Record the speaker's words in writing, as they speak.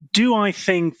Do I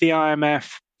think the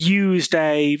IMF used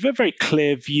a very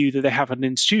clear view that they have at an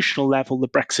institutional level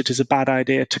that Brexit is a bad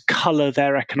idea to colour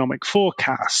their economic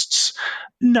forecasts?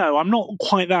 No, I'm not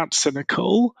quite that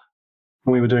cynical.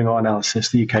 When we were doing our analysis,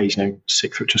 the UK is,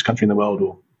 sixth richest country in the world,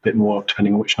 or a bit more,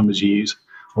 depending on which numbers you use,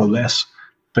 or less.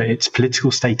 But its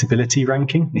political stability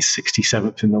ranking is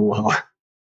 67th in the world.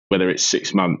 Whether it's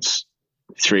 6 months,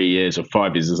 3 years, or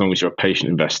 5 years, as long as you're a patient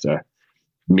investor,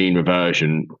 mean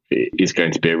reversion is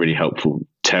going to be a really helpful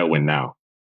tailwind now.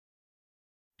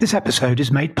 This episode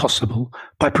is made possible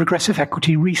by Progressive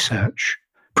Equity Research,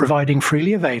 providing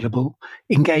freely available,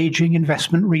 engaging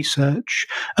investment research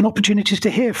and opportunities to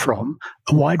hear from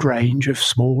a wide range of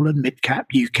small and mid-cap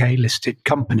UK-listed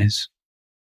companies.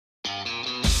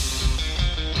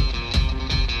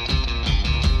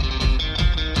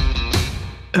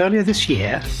 Earlier this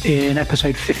year, in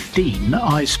episode 15,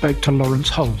 I spoke to Laurence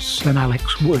Hulse and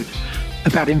Alyx Wood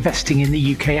about investing in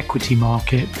the UK equity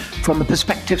market from the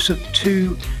perspectives of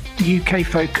two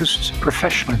UK-focused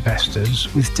professional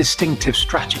investors with distinctive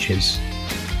strategies.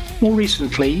 More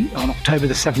recently, on October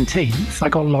the 17th, I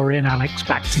got Laurie and Alyx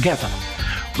back together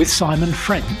with Simon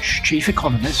French, Chief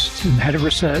Economist and Head of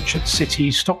Research at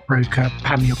Citi's stockbroker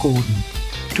Panmure Gordon,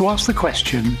 to ask the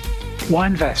question, why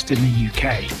invest in the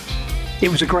UK? It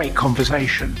was a great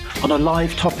conversation on a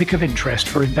live topic of interest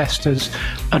for investors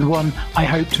and one I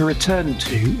hope to return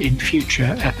to in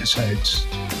future episodes.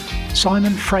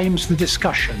 Simon frames the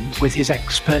discussion with his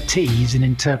expertise in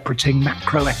interpreting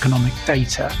macroeconomic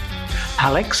data.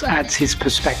 Alyx adds his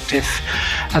perspective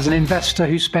as an investor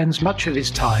who spends much of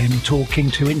his time talking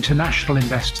to international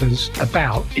investors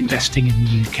about investing in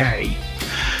the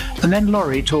UK. And then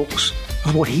Laurie talks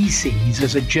of what he sees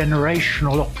as a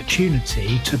generational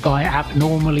opportunity to buy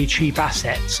abnormally cheap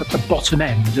assets at the bottom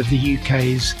end of the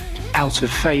UK's out of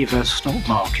favour stock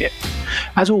market.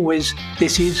 As always,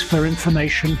 this is for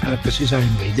information purposes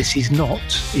only. This is not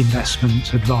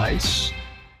investment advice.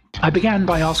 I began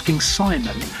by asking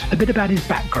Simon a bit about his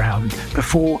background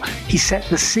before he set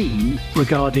the scene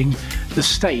regarding the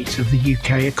state of the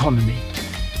UK economy.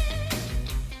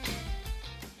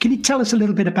 Can you tell us a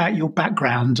little bit about your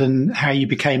background and how you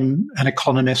became an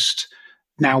economist,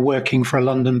 now working for a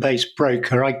London-based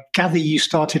broker? I gather you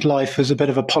started life as a bit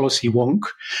of a policy wonk,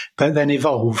 but then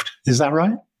evolved. Is that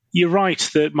right? You're right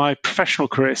that my professional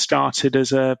career started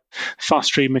as a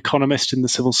fast-stream economist in the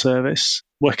civil service,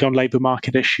 working on labour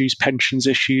market issues, pensions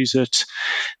issues at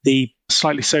the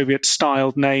slightly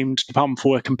Soviet-styled named Department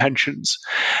for Work and Pensions.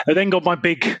 I then got my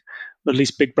big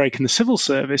break in the civil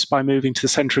service by moving to the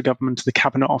central government, to the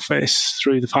cabinet office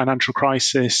through the financial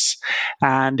crisis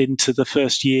and into the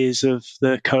first years of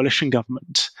the coalition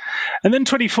government. And then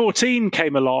 2014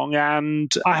 came along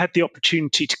and I had the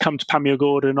opportunity to come to Panmure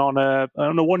Gordon on a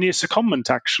 1-year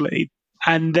secondment, actually.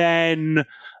 And then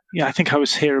I think I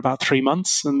was here about 3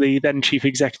 months, and the then chief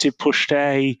executive pushed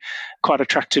a quite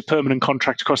attractive permanent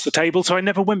contract across the table. So I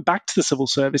never went back to the civil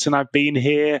service, and I've been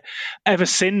here ever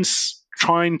since,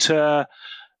 trying to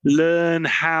learn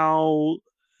how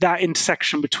that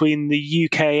intersection between the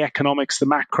UK economics, the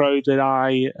macro that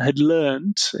I had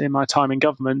learned in my time in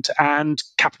government, and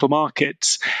capital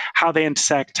markets, how they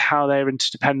intersect, how they're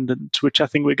interdependent, which I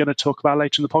think we're going to talk about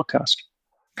later in the podcast.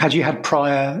 Had you had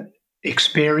prior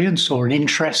experience or an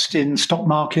interest in stock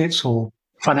markets or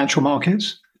financial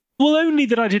markets? Well, only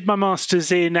that I did my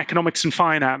master's in economics and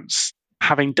finance,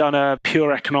 having done a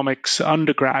pure economics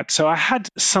undergrad. So I had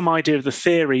some idea of the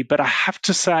theory, but I have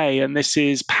to say, and this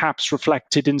is perhaps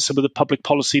reflected in some of the public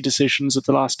policy decisions of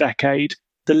the last decade,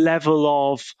 the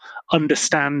level of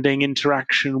understanding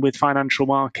interaction with financial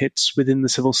markets within the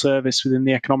civil service, within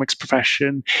the economics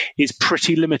profession, is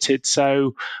pretty limited.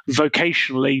 So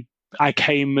vocationally, I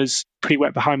came as pretty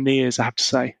wet behind the ears, I have to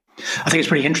say. I think it's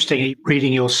pretty interesting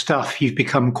reading your stuff. You've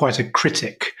become quite a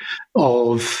critic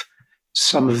of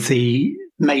some of the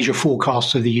major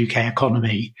forecasts of the UK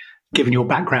economy. Given your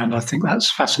background, I think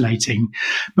that's fascinating.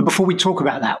 But before we talk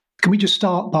about that, can we just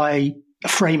start by a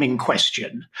framing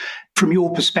question? From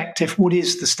your perspective, what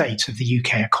is the state of the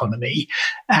UK economy?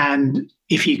 And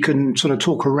if you can sort of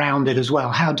talk around it as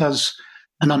well, how does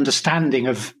an understanding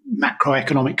of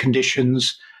macroeconomic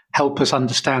conditions help us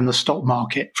understand the stock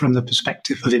market from the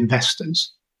perspective of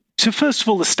investors? So first of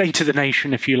all, the state of the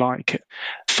nation, if you like,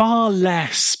 far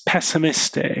less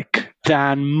pessimistic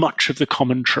than much of the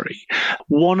commentary.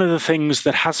 One of the things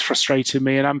that has frustrated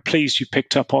me, and I'm pleased you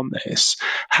picked up on this,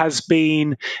 has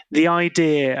been the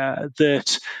idea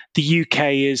that the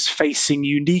UK is facing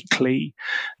uniquely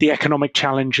the economic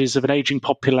challenges of an ageing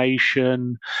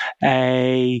population,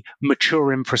 a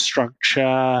mature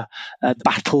infrastructure, the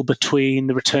battle between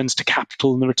the returns to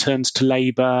capital and the returns to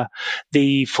labour,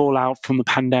 the fallout from the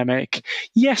pandemic.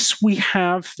 Yes, we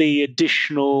have the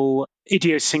additional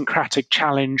idiosyncratic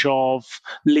challenge of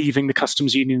leaving the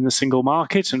customs union in the single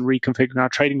market and reconfiguring our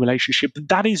trading relationship, but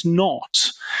that is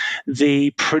not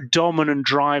the predominant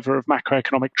driver of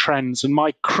macroeconomic trends. And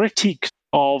my critique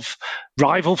of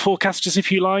rival forecasters,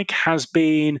 if you like, has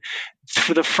been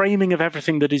for the framing of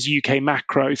everything that is UK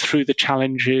macro through the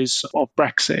challenges of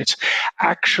Brexit.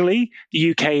 Actually,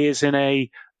 the UK is in a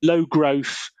low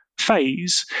growth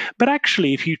phase. But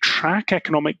actually, if you track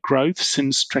economic performance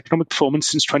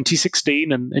since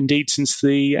 2016, and indeed since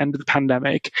the end of the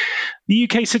pandemic, the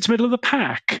UK sits middle of the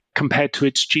pack compared to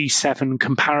its G7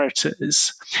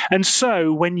 comparators. And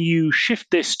so when you shift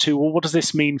this to, well, what does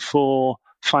this mean for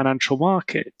financial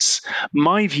markets?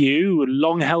 My view, a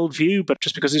long-held view, but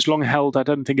just because it's long-held, I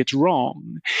don't think it's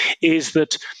wrong, is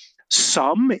that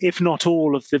some, if not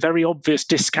all, of the very obvious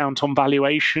discount on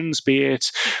valuations, be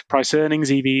it price earnings,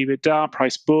 EV/EBITDA,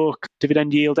 price book,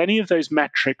 dividend yield, any of those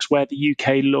metrics where the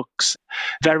UK looks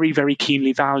very, very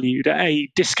keenly valued,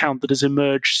 a discount that has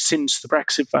emerged since the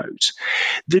Brexit vote.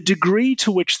 The degree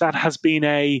to which that has been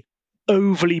a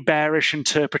overly bearish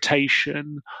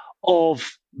interpretation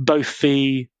of both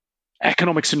the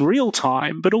economics in real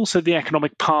time, but also the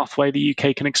economic pathway the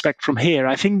UK can expect from here.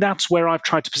 I think that's where I've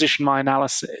tried to position my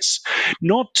analysis,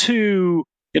 not to,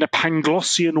 in a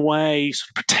Panglossian way,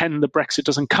 sort of pretend that Brexit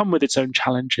doesn't come with its own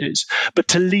challenges, but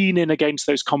to lean in against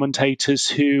those commentators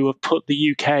who have put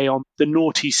the UK on the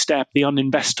naughty step, the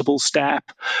uninvestable step,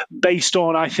 based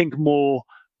on, I think, more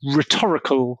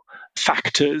rhetorical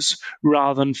factors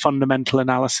rather than fundamental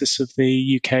analysis of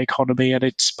the UK economy and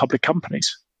its public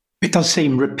companies. It does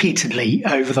seem repeatedly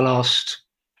over the last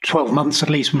 12 months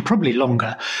at least, and probably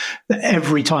longer, that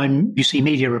every time you see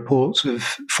media reports of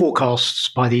forecasts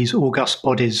by these august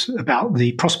bodies about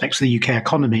the prospects of the UK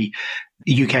economy,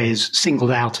 the UK is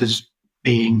singled out as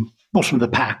being bottom of the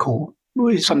pack or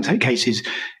in some cases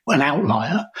an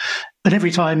outlier. But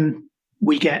every time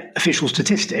we get official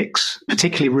statistics,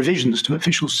 particularly revisions to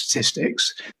official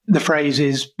statistics, the phrase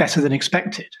is better than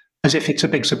expected, as if it's a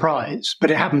big surprise, but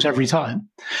it happens every time.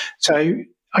 So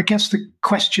I guess the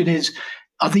question is,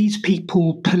 are these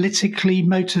people politically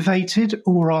motivated,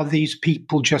 or are these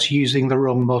people just using the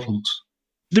wrong models?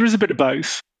 There is a bit of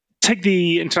both. Take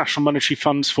the International Monetary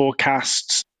Fund's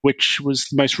forecasts, which was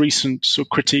the most recent sort of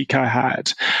critique I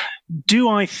had. Do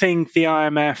I think the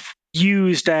IMF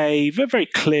used a very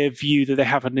clear view that they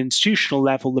have at an institutional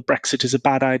level that Brexit is a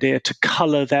bad idea to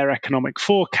colour their economic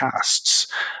forecasts?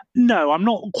 No, I'm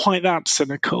not quite that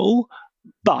cynical.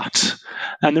 But,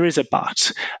 and there is a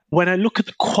but, when I look at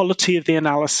the quality of the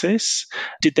analysis,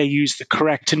 did they use the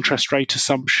correct interest rate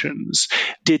assumptions?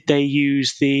 Did they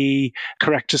use the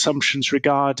correct assumptions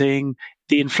regarding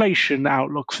the inflation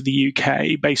outlook for the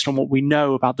UK based on what we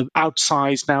know about the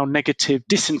outsized now negative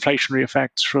disinflationary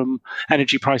effects from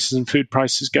energy prices and food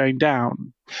prices going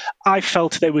down? I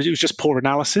felt it was just poor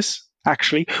analysis,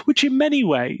 actually, which in many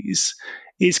ways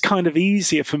is kind of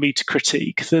easier for me to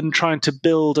critique than trying to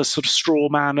build a sort of straw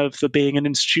man of there being an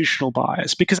institutional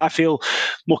bias, because I feel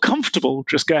more comfortable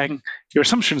just going, your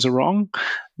assumptions are wrong,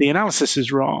 the analysis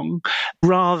is wrong,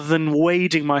 rather than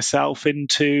wading myself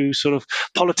into sort of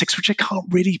politics, which I can't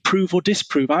really prove or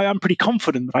disprove. I'm pretty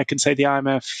confident that I can say the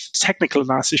IMF technical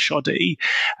analysis shoddy.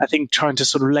 I think trying to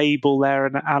sort of label their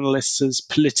analysts as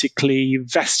politically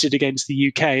vested against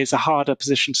the UK is a harder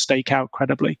position to stake out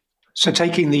credibly. So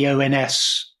taking the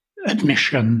ONS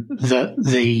admission that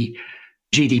the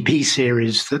GDP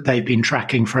series that they've been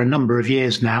tracking for a number of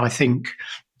years now, I think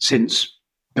since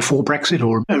before Brexit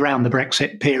or around the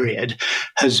Brexit period,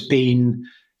 has been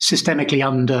systemically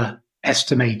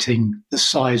underestimating the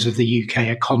size of the UK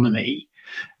economy.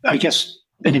 I guess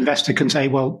an investor can say,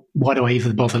 well, why do I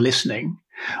even bother listening?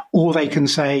 Or they can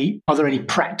say, are there any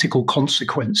practical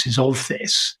consequences of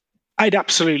this? It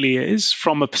absolutely is.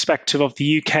 From a perspective of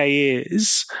the UK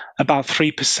is about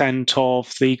 3%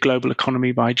 of the global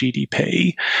economy by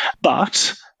GDP.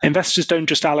 But investors don't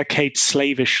just allocate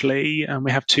slavishly, and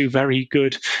we have two very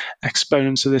good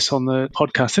exponents of this on the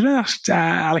podcast. They don't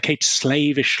allocate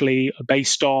slavishly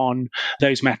based on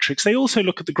those metrics. They also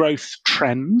look at the growth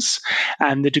trends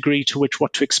and the degree to which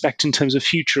what to expect in terms of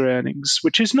future earnings,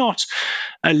 which is not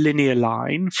a linear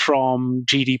line from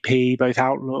GDP, both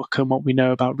outlook and what we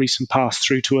know about recent past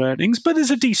through to earnings, but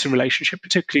there's a decent relationship,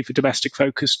 particularly for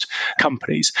domestic-focused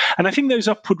companies. And I think those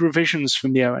upward revisions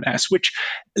from the ONS, which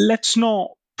let's not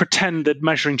pretend that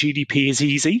measuring GDP is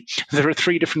easy. There are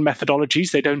 3 different methodologies.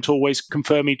 They don't always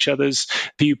confirm each other's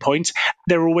viewpoints.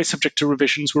 They're always subject to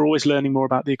revisions. We're always learning more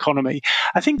about the economy.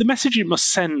 I think the message it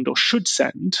must send, or should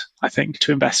send, I think,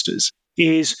 to investors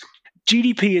is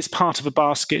GDP is part of a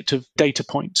basket of data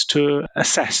points to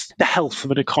assess the health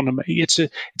of an economy. It's a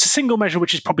single measure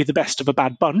which is probably the best of a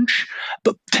bad bunch,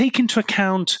 but take into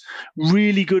account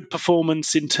really good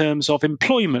performance in terms of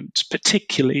employment,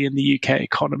 particularly in the UK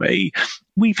economy.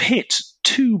 We've hit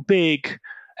 2 big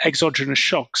exogenous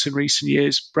shocks in recent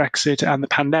years, Brexit and the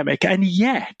pandemic, and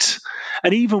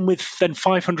even with then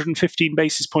 515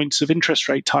 basis points of interest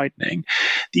rate tightening,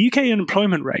 the UK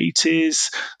unemployment rate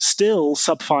is still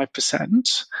sub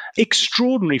 5%.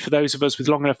 Extraordinary for those of us with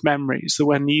long enough memories that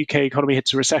when the UK economy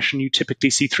hits a recession, you typically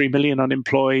see 3 million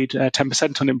unemployed,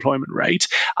 10% unemployment rate.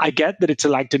 I get that it's a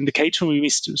lagged indicator, and we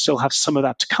still have some of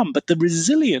that to come, but the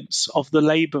resilience of the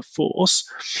labour force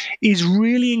is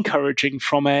really encouraging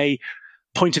from a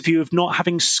point of view of not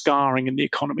having scarring in the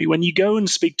economy. When you go and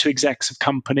speak to execs of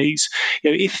companies,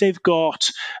 if they've got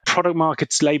product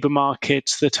markets, labor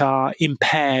markets that are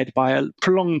impaired by a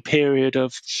prolonged period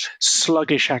of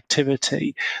sluggish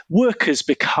activity, workers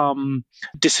become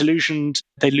disillusioned,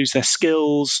 they lose their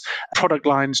skills, product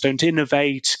lines don't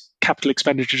innovate, capital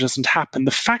expenditure doesn't happen.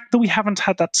 The fact that we haven't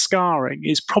had that scarring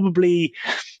is probably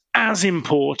as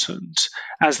important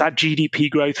as that GDP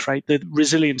growth rate, the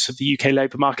resilience of the UK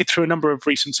labour market through a number of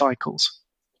recent cycles.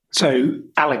 So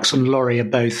Alyx and Laurie are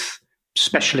both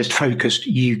specialist-focused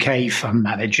UK fund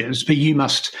managers, but you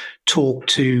must talk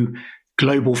to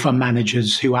global fund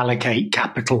managers who allocate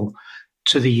capital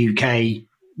to the UK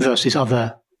versus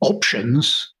other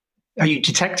options. Are you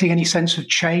detecting any sense of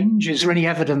change? Is there any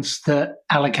evidence that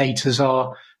allocators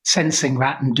are sensing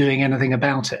that and doing anything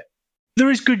about it? There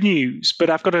is good news, but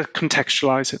I've got to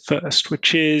contextualise it first,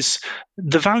 which is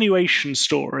the valuation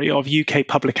story of UK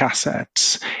public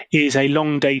assets is a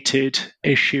long-dated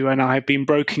issue, and I've been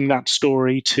broking that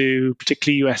story to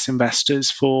particularly US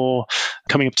investors for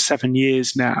coming up to 7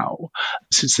 years now,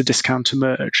 since the discount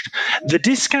emerged. The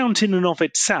discount in and of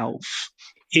itself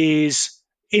is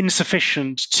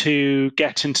insufficient to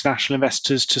get international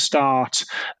investors to start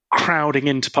crowding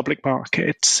into public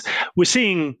markets. We're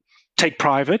seeing take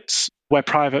privates, where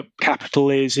private capital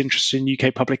is interested in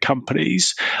UK public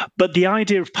companies. But the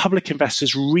idea of public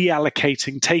investors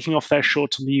reallocating, taking off their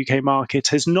shorts on the UK market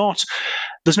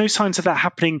there's no signs of that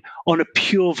happening on a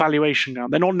pure valuation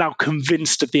ground. They're not now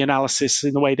convinced of the analysis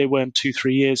in the way they weren't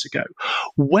 2-3 years ago.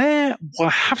 Where I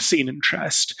have seen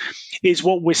interest is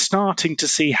what we're starting to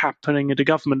see happening at a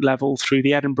government level through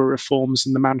the Edinburgh reforms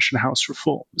and the Mansion House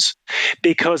reforms.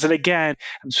 Because, and again,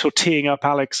 I'm sort of teeing up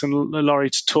Alyx and Laurie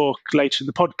to talk later in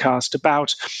the podcast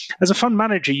about, as a fund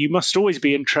manager, you must always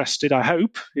be interested, I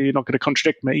hope, you're not going to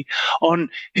contradict me, on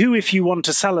who, if you want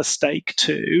to sell a stake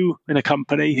to in a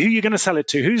company, who you're going to sell it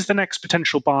to, who's the next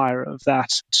potential buyer of that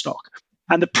stock.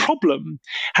 And the problem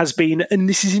has been, and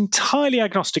this is entirely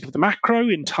agnostic of the macro,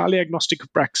 entirely agnostic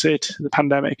of Brexit, the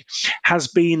pandemic, has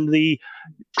been the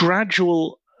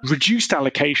gradual reduced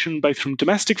allocation, both from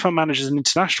domestic fund managers and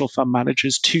international fund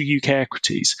managers, to UK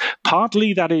equities.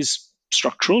 Partly that is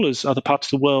structural, as other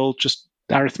parts of the world just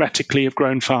arithmetically have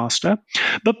grown faster.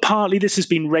 But partly this has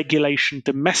been regulation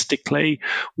domestically,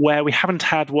 where we haven't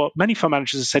had what many fund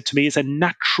managers have said to me is a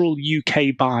natural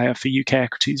UK buyer for UK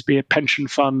equities, be it pension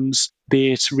funds,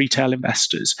 be it retail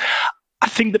investors. I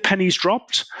think the penny's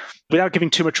dropped. Without giving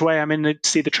too much away, I'm in to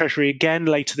see the Treasury again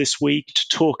later this week to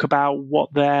talk about what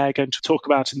they're going to talk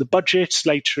about in the budget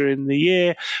later in the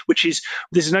year, which is,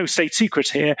 there's no state secret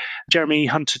here. Jeremy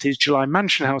Hunt at his July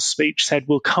Mansion House speech said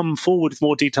we'll come forward with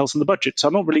more details on the budget. So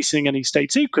I'm not releasing any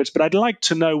state secrets, but I'd like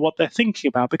to know what they're thinking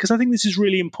about, because I think this is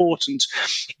really important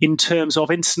in terms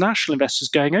of international investors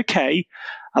going, okay,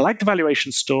 I like the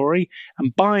valuation story. I'm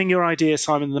buying your idea,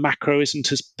 Simon. The macro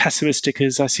isn't as pessimistic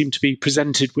as I seem to be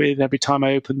presented with every time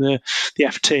I open the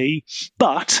FT.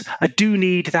 But I do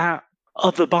need that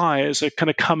other buyers are going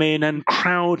to come in and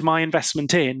crowd my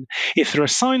investment in. If there are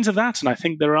signs of that, and I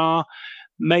think there are,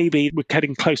 maybe we're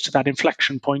getting close to that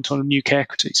inflection point on UK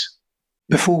equities.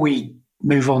 Before we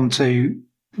move on to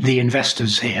the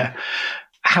investors here,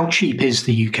 how cheap is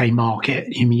the UK market?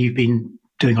 I mean, you've been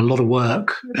doing a lot of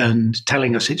work and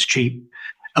telling us it's cheap.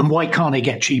 And why can't it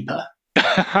get cheaper?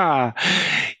 I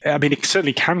mean, it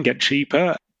certainly can get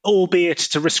cheaper, albeit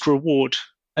it's a risk-reward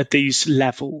at these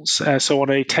levels. So on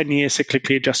a 10-year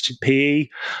cyclically adjusted PE,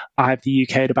 I have the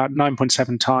UK at about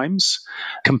 9.7 times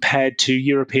compared to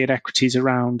European equities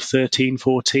around 13,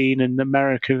 14, and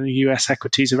American and US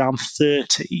equities around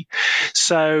 30.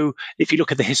 So if you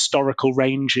look at the historical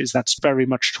ranges, that's very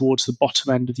much towards the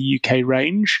bottom end of the UK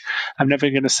range. I'm never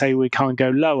going to say we can't go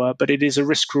lower, but it is a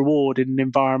risk reward in an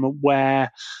environment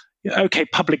where okay,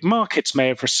 public markets may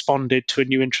have responded to a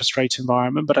new interest rate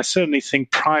environment, but I certainly think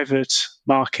private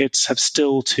markets have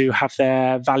still to have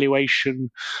their valuation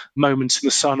moments in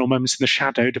the sun or moments in the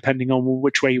shadow, depending on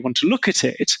which way you want to look at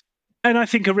it. And I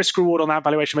think a risk reward on that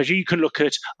valuation measure, you can look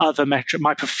at other metrics.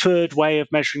 My preferred way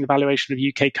of measuring the valuation of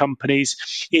UK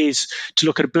companies is to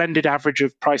look at a blended average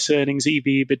of price earnings,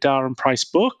 EV, EBITDA, and price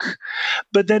book,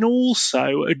 but then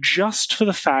also adjust for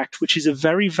the fact, which is a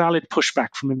very valid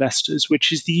pushback from investors,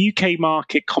 which is the UK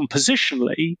market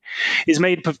compositionally is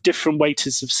made up of different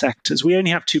weightings of sectors. We only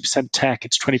have 2% tech.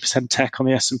 It's 20% tech on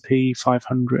the S&P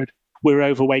 500. We're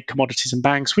overweight commodities and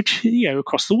banks, which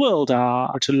across the world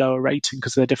are at a lower rating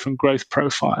because of their different growth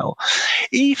profile.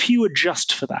 If you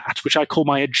adjust for that, which I call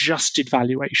my adjusted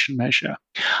valuation measure,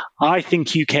 I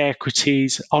think UK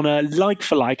equities on a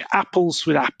like-for-like, apples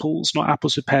with apples, not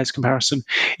apples with pears comparison,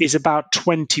 is about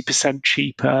 20%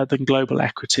 cheaper than global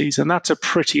equities. And that's a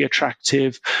pretty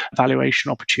attractive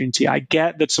valuation opportunity. I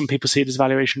get that some people see it as a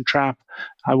valuation trap.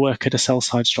 I work at a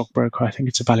sell-side stockbroker. I think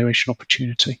it's a valuation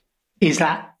opportunity. Is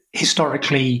that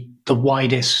historically the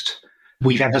widest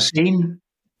we've ever seen?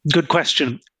 Good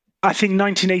question. I think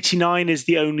 1989 is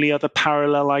the only other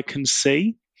parallel I can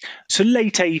see. So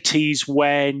late 80s,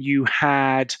 when you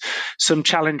had some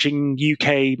challenging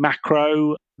UK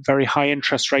macro, very high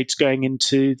interest rates going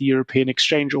into the European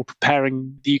exchange or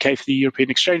preparing the UK for the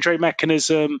European exchange rate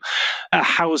mechanism, a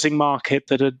housing market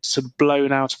that had sort of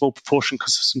blown out of all proportion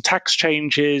because of some tax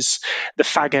changes, the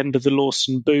fag end of the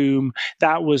Lawson boom.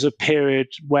 That was a period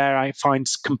where I find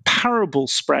comparable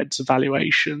spreads of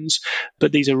valuations,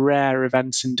 but these are rare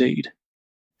events indeed.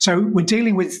 So we're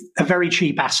dealing with a very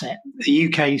cheap asset.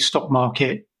 The UK stock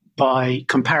market, by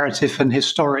comparative and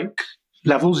historic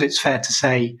levels, it's fair to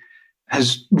say,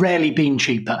 has rarely been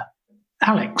cheaper.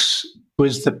 Alyx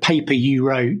was the paper you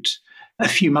wrote a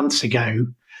few months ago,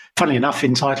 funnily enough,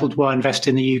 entitled Why Invest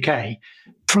in the UK?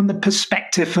 From the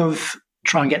perspective of,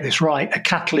 try and get this right, a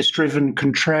catalyst-driven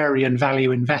contrarian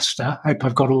value investor. I hope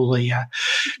I've got it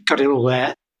all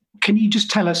there. Can you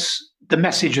just tell us the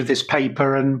message of this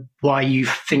paper and why you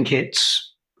think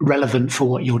it's relevant for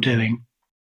what you're doing?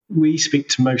 We speak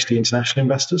to mostly international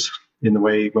investors in the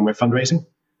way when we're fundraising,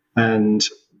 and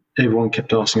everyone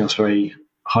kept asking us very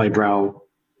highbrow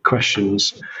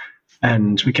questions,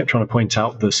 and we kept trying to point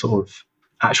out the sort of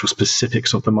actual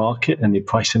specifics of the market and the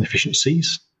price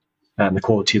inefficiencies and the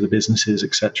quality of the businesses,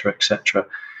 et cetera, et cetera.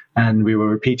 And we were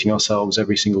repeating ourselves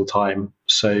every single time.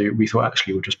 So we thought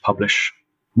actually we'll just publish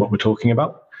what we're talking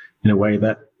about in a way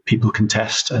that people can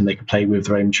test and they can play with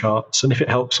their own charts. And if it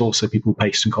helps also people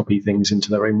paste and copy things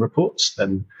into their own reports,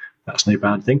 then that's no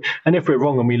bad thing. And if we're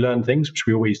wrong and we learn things, which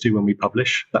we always do when we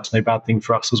publish, that's no bad thing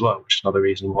for us as well, which is another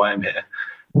reason why I'm here.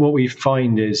 What we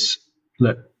find is,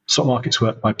 look, stock markets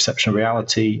work by perception of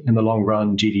reality. In the long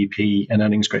run, GDP and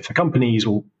earnings growth for companies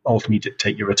will ultimately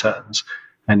dictate your returns.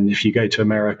 And if you go to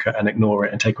America and ignore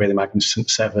it and take away the Magnificent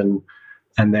Seven,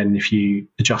 and then if you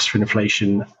adjust for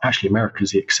inflation, actually America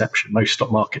is the exception. Most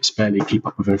stock markets barely keep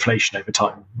up with inflation over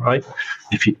time, right?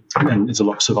 And there's a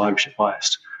lot of survivorship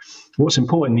biased. What's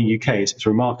important in the UK is it's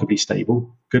remarkably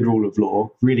stable, good rule of law,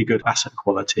 really good asset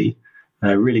quality,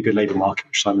 really good labour market,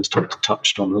 which Simon's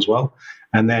touched on as well.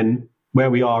 And then where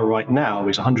we are right now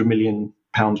is £100 million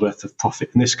worth of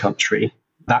profit in this country.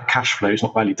 That cash flow is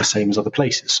not valued the same as other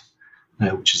places,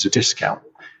 which is a discount.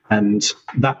 And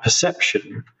that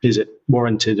perception, is it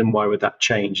warranted and why would that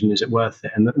change and is it worth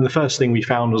it? And the first thing we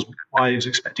found was I was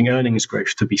expecting earnings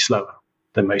growth to be slower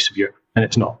than most of Europe, and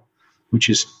it's not, which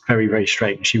is very, very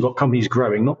strange. You've got companies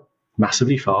growing, not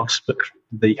massively fast, but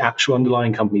the actual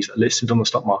underlying companies that are listed on the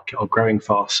stock market are growing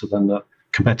faster than the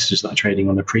competitors that are trading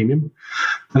on a premium.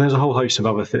 And there's a whole host of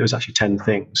other things. There was actually 10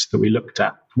 things that we looked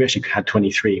at. We actually had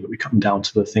 23, but we cut them down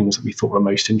to the things that we thought were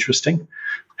most interesting.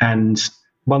 And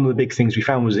one of the big things we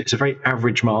found was it's a very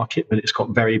average market, but it's got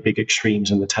very big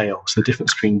extremes in the tail. So the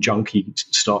difference between junky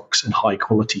stocks and high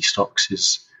quality stocks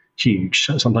is huge.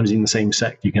 Sometimes in the same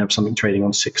sector, you can have something trading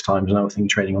on 6 times, another thing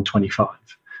trading on 25,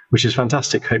 which is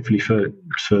fantastic, hopefully, for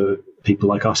people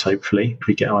like us, hopefully, if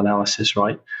we get our analysis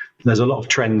right. There's a lot of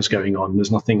trends going on.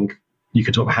 There's nothing you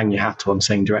can sort of hang your hat on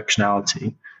saying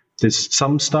directionality. There's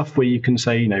some stuff where you can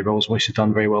say, Rolls-Royce has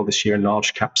done very well this year and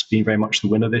large caps being very much the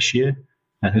winner this year.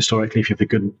 And historically, if you have a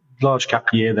good large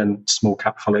cap year, then small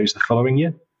cap follows the following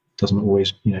year. Doesn't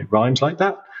always, rhymes like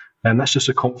that. And that's just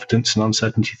a confidence and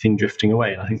uncertainty thing drifting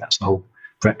away. And I think that's the whole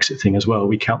Brexit thing as well.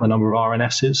 We count the number of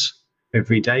RNSs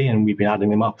every day, and we've been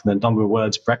adding them up. And the number of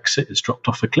words Brexit has dropped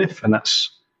off a cliff, and that's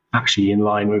actually in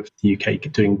line with the UK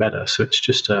doing better. So it's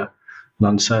just an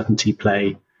uncertainty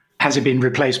play. Has it been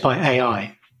replaced by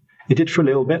AI? It did for a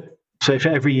little bit. So if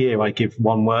every year I give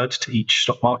one word to each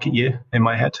stock market year in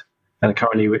my head, and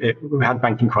currently we had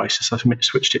banking crisis, so I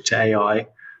switched it to AI.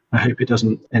 I hope it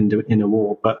doesn't end in a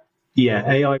war. But yeah,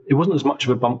 AI, it wasn't as much of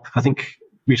a bump. I think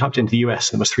we typed into the US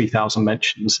and there was 3,000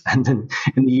 mentions. And then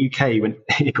in the UK, when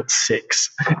it got 6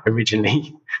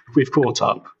 originally, we've caught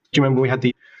up. Do you remember we had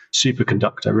the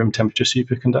superconductor, room temperature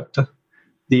superconductor?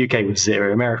 The UK was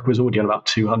 0. America was already on about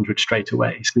 200 straight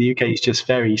away. So the UK is just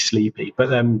very sleepy. But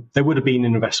there would have been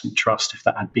an investment trust if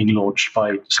that had been launched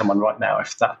by someone right now,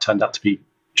 if that turned out to be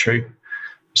true.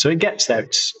 So it gets there.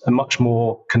 It's a much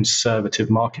more conservative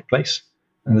marketplace.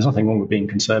 And there's nothing wrong with being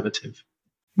conservative.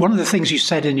 One of the things you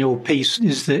said in your piece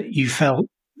is that you felt,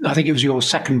 I think it was your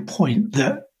second point,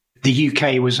 that the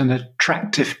UK was an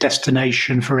attractive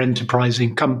destination for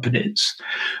enterprising companies,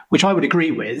 which I would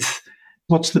agree with.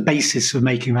 What's the basis of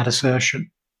making that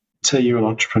assertion? Say you're an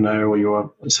entrepreneur or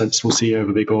you're a sensible CEO of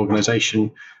a big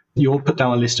organization, you'll put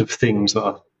down a list of things that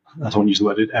are, I don't want to use the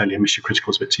word earlier, mission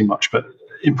critical is a bit too much, but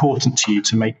important to you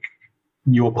to make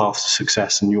your path to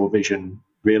success and your vision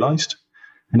realized.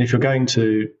 And if you're going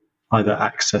to either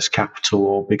access capital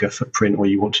or bigger footprint, or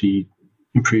you want to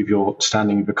improve your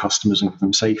standing with your customers and give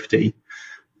them safety,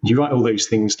 you write all those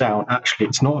things down. Actually,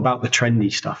 it's not about the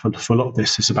trendy stuff. And for a lot of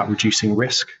this, it's about reducing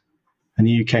risk. And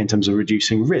the UK, in terms of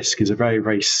reducing risk, is a very,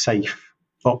 very safe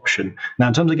option. Now,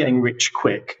 in terms of getting rich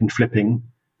quick and flipping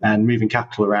and moving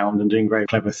capital around and doing very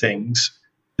clever things,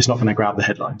 it's not going to grab the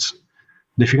headlines.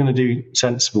 But if you're going to do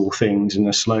sensible things in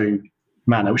a slow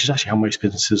manner, which is actually how most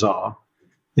businesses are,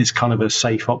 it's kind of a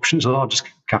safe option. It's the largest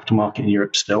capital market in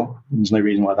Europe still. There's no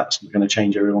reason why that's going to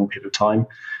change over a long period of time.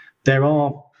 There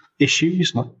are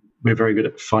issues. We're very good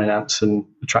at finance and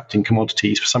attracting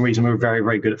commodities. For some reason, we're very,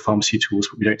 very good at pharmaceuticals,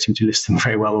 but we don't seem to list them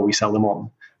very well or we sell them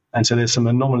on. And so there's some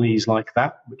anomalies like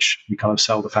that, which we kind of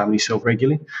sell the family silk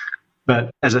regularly.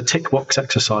 But as a tick box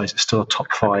exercise, it's still a top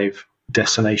 5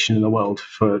 destination in the world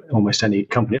for almost any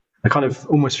company. I kind of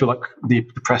almost feel like the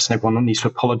press and everyone needs to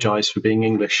apologise for being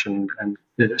English and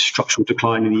the structural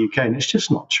decline in the UK, and it's just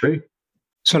not true.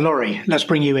 So, Laurie, let's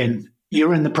bring you in.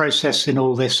 You're in the process in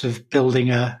all this of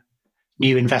building a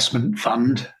new investment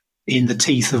fund in the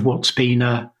teeth of what's been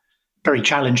a very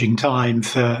challenging time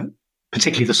for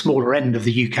particularly the smaller end of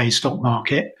the UK stock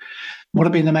market. What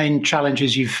have been the main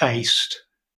challenges you've faced?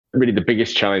 Really, the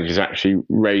biggest challenge is actually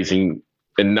raising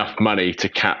enough money to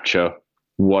capture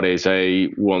what is a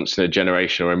once in a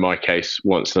generation, or in my case,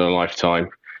 once in a lifetime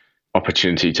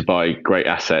opportunity to buy great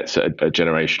assets at a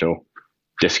generational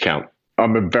discount.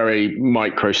 I'm a very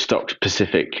micro stock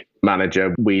specific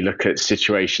manager. We look at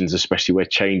situations, especially where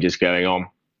change is going on,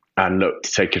 and look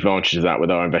to take advantage of that with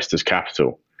our investors'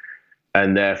 capital.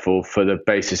 And therefore, for the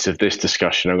basis of this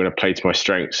discussion, I'm going to play to my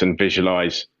strengths and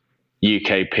visualize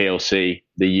UK PLC,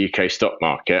 the UK stock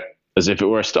market, as if it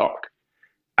were a stock,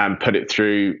 and put it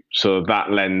through sort of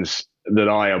that lens that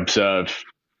I observe,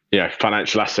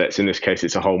 financial assets. In this case,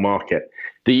 it's a whole market.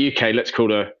 The UK, let's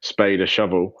call a spade a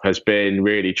shovel, has been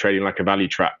really trading like a value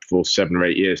trap for 7 or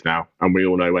 8 years now. And we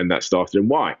all know when that started and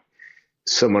why.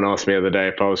 Someone asked me the other day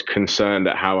if I was concerned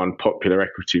at how unpopular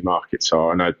equity markets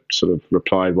are. And I sort of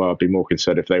replied, well, I'd be more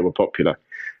concerned if they were popular.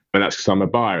 And that's because I'm a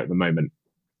buyer at the moment.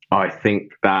 I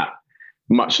think that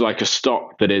much like a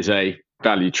stock that is a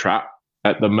value trap,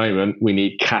 at the moment, we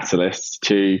need catalysts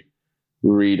to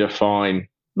redefine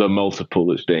the multiple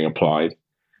that's being applied.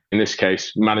 In this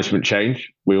case, management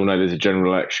change. We all know there's a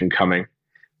general election coming.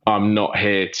 I'm not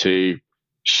here to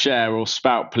share or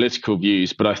spout political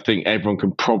views, but I think everyone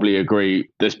can probably agree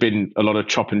there's been a lot of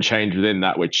chop and change within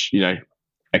that, which,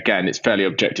 again, it's fairly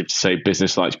objective to say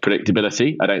business likes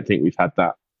predictability. I don't think we've had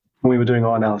that. When we were doing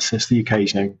our analysis, the UK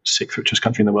is, 6th richest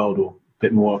country in the world, or a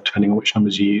bit more, depending on which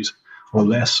numbers you use, or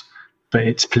less. But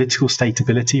its political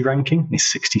stateability ranking is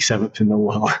 67th in the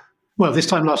world. Well, this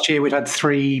time last year, we'd had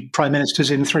 3 prime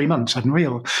ministers in 3 months, hadn't we?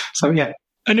 So, yeah.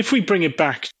 And if we bring it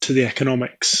back to the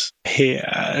economics here,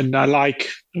 and I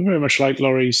very much like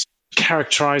Laurie's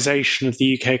characterization of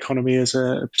the UK economy as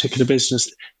a particular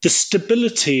business, the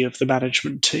stability of the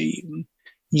management team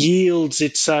yields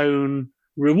its own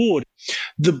reward.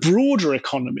 The broader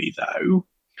economy, though,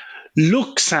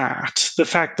 looks at the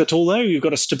fact that although you've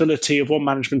got a stability of one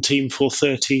management team for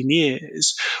 13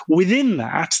 years, within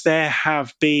that there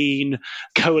have been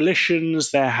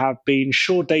coalitions, there have been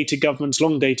short-dated governments,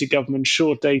 long-dated governments,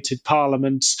 short-dated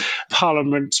parliaments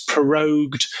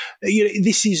prorogued.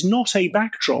 This is not a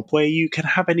backdrop where you can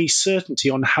have any certainty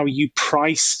on how you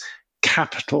price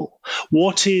capital.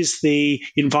 What is the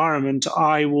environment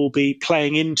I will be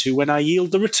playing into when I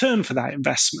yield the return for that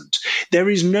investment? There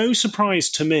is no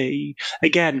surprise to me,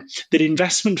 again, that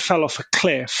investment fell off a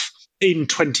cliff in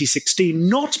 2016,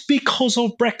 not because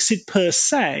of Brexit per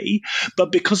se,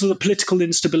 but because of the political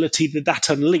instability that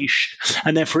unleashed.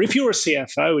 And therefore, if you're a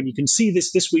CFO, and you can see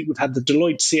this week, we've had the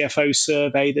Deloitte CFO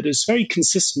survey that has very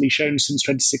consistently shown since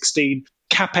 2016,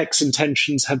 CapEx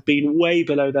intentions have been way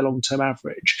below their long-term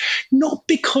average. Not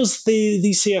because the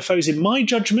CFOs, in my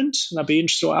judgment, and I'd be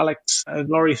interested what Alex and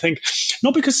Laurie think,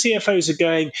 not because CFOs are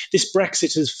going, this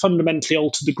Brexit has fundamentally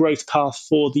altered the growth path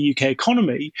for the UK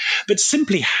economy, but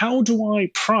simply how do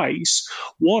I price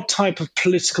what type of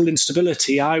political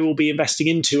instability I will be investing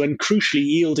into and crucially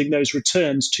yielding those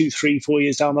returns 2, 3, 4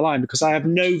 years down the line, because I have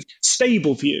no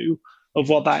stable view of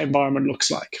what that environment looks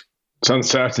like. It's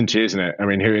uncertainty, isn't it? I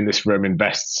mean, who in this room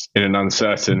invests in an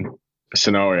uncertain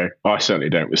scenario? I certainly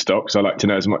don't with stocks. I like to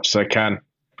know as much as I can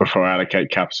before I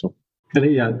allocate capital.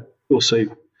 And also,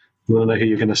 you want to know who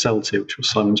you're going to sell to, which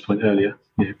was Simon's point earlier.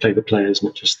 Play the players,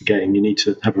 not just the game. You need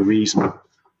to have a reason on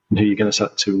who you're going to sell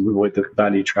to and avoid the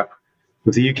value trap.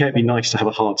 With the UK, it'd be nice to have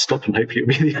a hard stop and hopefully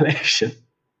it'll be the election.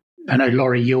 I know,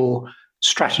 Laurie, your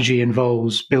strategy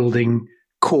involves building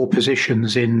core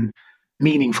positions in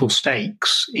meaningful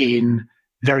stakes in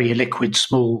very illiquid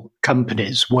small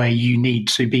companies where you need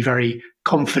to be very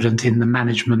confident in the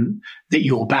management that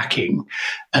you're backing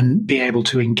and be able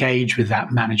to engage with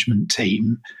that management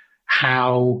team.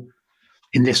 How,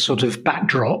 in this sort of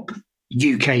backdrop,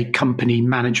 UK company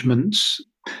managements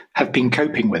have been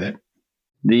coping with it?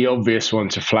 The obvious one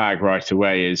to flag right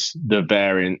away is the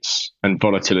variance and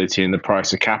volatility in the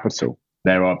price of capital.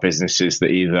 There are businesses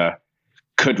that either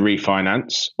could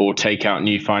refinance or take out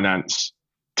new finance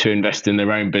to invest in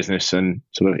their own business and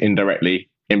sort of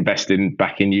indirectly invest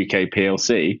back in UK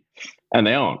PLC. And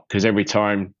they aren't, because every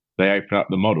time they open up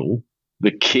the model,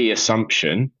 the key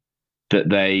assumption that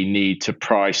they need to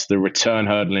price the return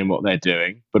hurdle in what they're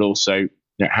doing, but also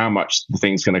how much the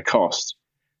thing's going to cost,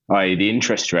 i.e. the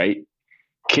interest rate,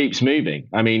 keeps moving.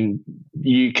 I mean,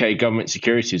 UK government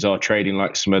securities are trading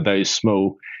like some of those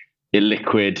small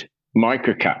illiquid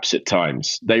microcaps at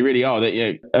times. They really are.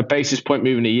 That a basis point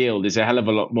move in a yield is a hell of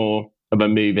a lot more of a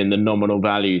move in the nominal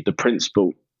value, the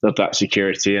principal of that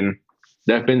security. And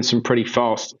there have been some pretty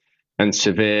fast and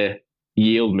severe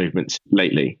yield movements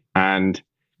lately. And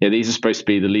these are supposed to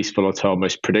be the least volatile,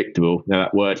 most predictable,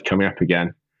 that word coming up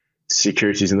again,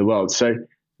 securities in the world. So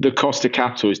the cost of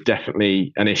capital is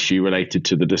definitely an issue related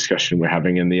to the discussion we're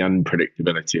having and the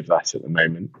unpredictability of that at the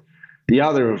moment. The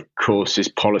other, of course, is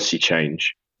policy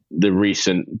change. The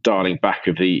recent dialing back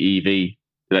of the EV,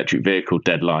 electric vehicle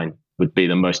deadline, would be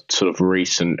the most sort of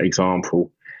recent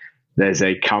example. There's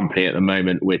a company at the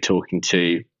moment we're talking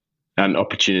to, an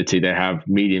opportunity they have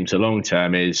medium to long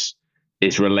term is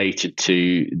related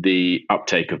to the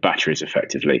uptake of batteries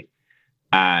effectively.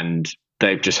 And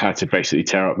they've just had to basically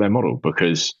tear up their model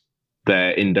because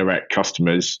their indirect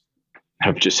customers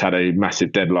have just had a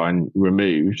massive deadline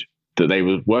removed that they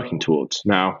were working towards.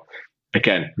 Now,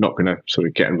 again, not going to sort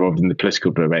of get involved in the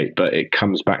political debate, but it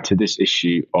comes back to this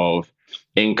issue of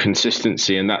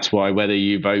inconsistency. And that's why whether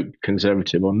you vote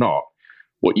Conservative or not,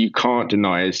 what you can't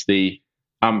deny is the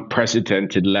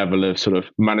unprecedented level of sort of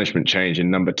management change in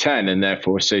number 10 and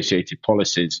therefore associated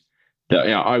policies that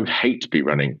I would hate to be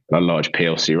running a large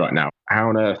PLC right now. How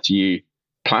on earth do you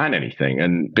plan anything?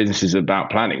 And business is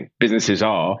about planning. Businesses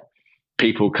are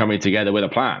people coming together with a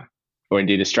plan, or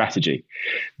indeed a strategy.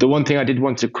 The one thing I did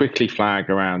want to quickly flag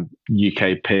around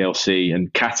UK PLC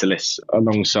and catalysts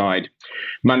alongside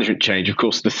management change, of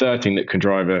course, the third thing that can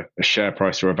drive a share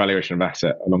price or a valuation of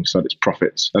asset alongside its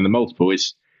profits and the multiple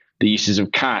is the uses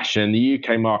of cash. And the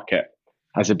UK market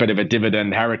has a bit of a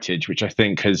dividend heritage, which I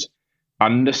think has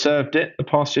underserved it the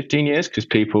past 15 years because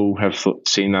people have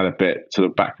seen that a bit sort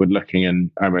of backward looking and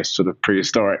almost sort of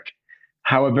prehistoric.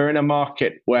 However, in a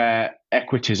market where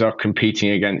equities are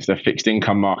competing against a fixed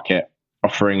income market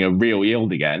offering a real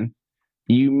yield again,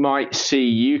 you might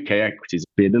see UK equities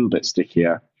be a little bit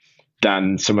stickier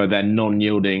than some of their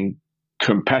non-yielding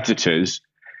competitors,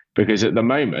 because at the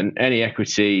moment, any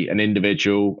equity an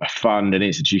individual, a fund, an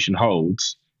institution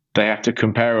holds, they have to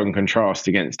compare and contrast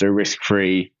against a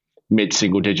risk-free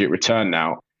mid-single digit return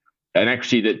now. an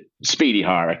equity that speedy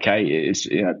higher, okay, is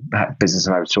business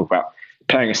and I would talk about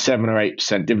paying a 7 or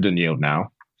 8% dividend yield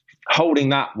now, holding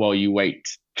that while you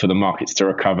wait for the markets to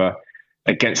recover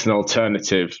against an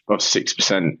alternative of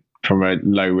 6% from a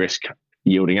low risk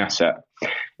yielding asset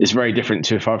is very different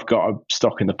to if I've got a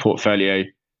stock in the portfolio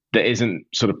that isn't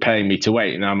sort of paying me to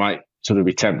wait, and I might sort of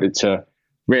be tempted to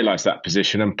realize that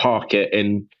position and park it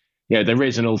in. There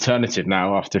is an alternative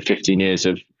now after 15 years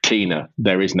of TINA.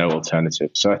 There is no alternative.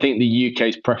 So I think the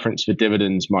UK's preference for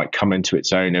dividends might come into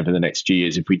its own over the next few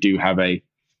years if we do have a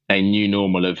new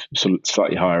normal of sort of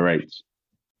slightly higher rates.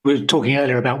 We were talking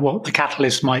earlier about what the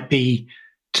catalyst might be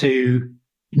to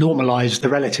normalise the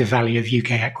relative value of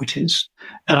UK equities.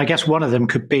 And I guess one of them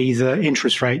could be the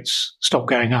interest rates stop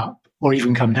going up or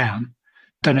even come down.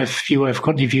 Don't know if you have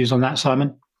got any views on that,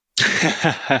 Simon?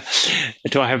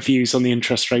 Do I have views on the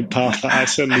interest rate path? I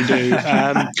certainly do.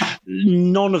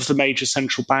 None of the major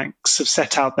central banks have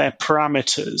set out their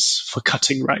parameters for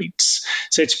cutting rates.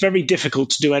 So it's very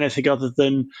difficult to do anything other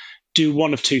than do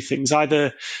one of two things.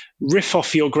 Either riff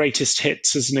off your greatest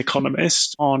hits as an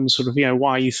economist on sort of,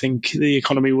 why you think the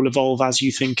economy will evolve as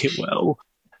you think it will.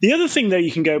 The other thing, though,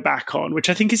 you can go back on, which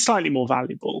I think is slightly more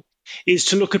valuable, is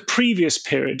to look at previous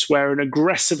periods where an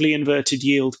aggressively inverted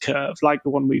yield curve, like the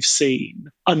one we've seen,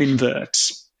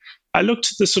 uninverts. I looked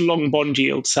at the sort of long bond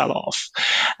yield sell-off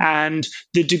and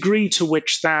the degree to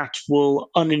which that will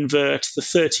uninvert the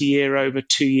 30-year over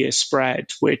 2-year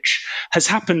spread, which has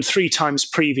happened 3 times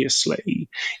previously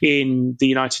in the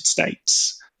United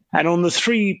States. And on the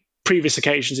 3 previous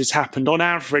occasions it's happened, on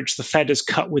average, the Fed has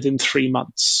cut within 3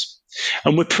 months.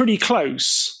 And we're pretty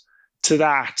close to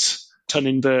that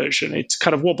uninversion. It's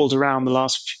kind of wobbled around the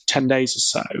last 10 days or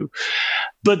so.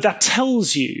 But that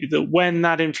tells you that when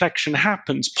that inflection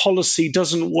happens, policy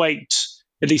doesn't wait,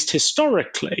 at least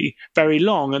historically, very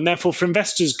long. And therefore, for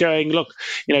investors going, look,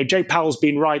 Jay Powell's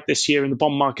been right this year and the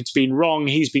bond market's been wrong.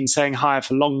 He's been saying higher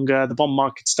for longer. The bond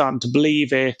market's starting to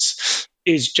believe it.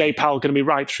 Is Jay Powell going to be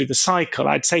right through the cycle?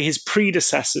 I'd say his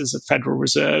predecessors at Federal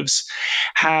Reserves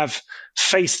have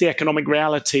faced the economic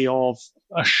reality of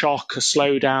a shock, a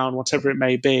slowdown, whatever it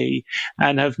may be,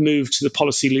 and have moved to the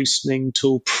policy loosening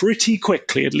tool pretty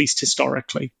quickly, at least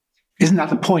historically. Isn't that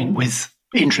the point with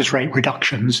interest rate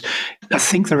reductions? I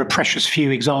think there are precious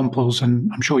few examples, and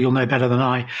I'm sure you'll know better than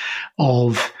I,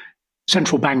 of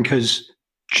central bankers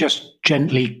just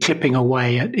gently clipping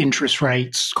away at interest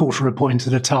rates, quarter a point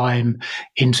at a time,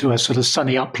 into a sort of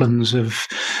sunny uplands of,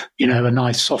 a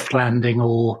nice soft landing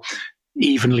or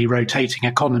evenly rotating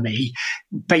economy.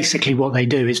 Basically what they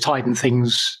do is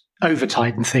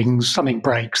over-tighten things, something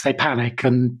breaks, they panic,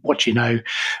 and what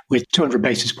with 200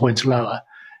 basis points lower.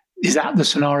 Is that the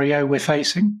scenario we're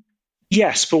facing?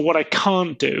 Yes, but what I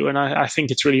can't do, and I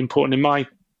think it's really important in my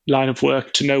line of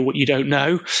work to know what you don't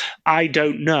know, I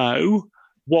don't know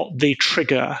what the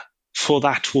trigger for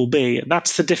that will be. And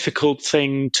that's the difficult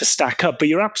thing to stack up. But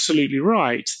you're absolutely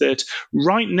right that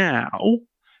right now,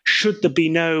 should there be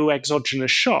no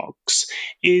exogenous shocks,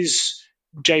 is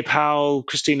Jay Powell,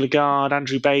 Christine Lagarde,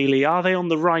 Andrew Bailey, are they on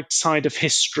the right side of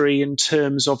history in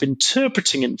terms of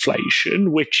interpreting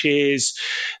inflation, which is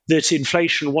that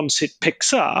inflation, once it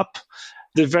picks up,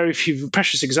 there are very few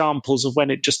precious examples of when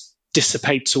it just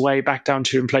dissipates away back down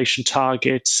to your inflation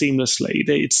target seamlessly.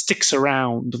 It sticks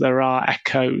around. There are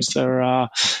echoes. There are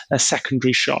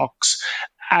secondary shocks.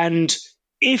 And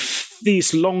if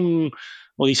these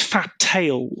fat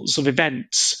tails of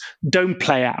events don't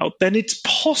play out, then it's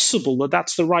possible that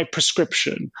that's the right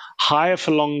prescription, higher for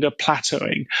longer,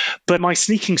 plateauing. But my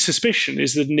sneaking suspicion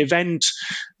is that an event,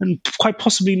 and quite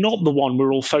possibly not the one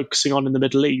we're all focusing on in the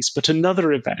Middle East, but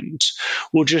another event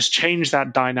will just change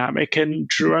that dynamic, and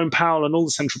Jerome Powell and all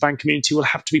the central bank community will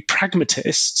have to be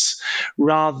pragmatists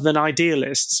rather than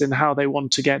idealists in how they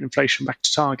want to get inflation back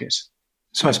to target.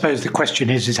 So I suppose the question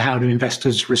is how do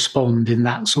investors respond in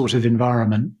that sort of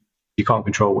environment? You can't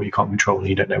control what you can't control, and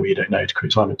you don't know what you don't know, to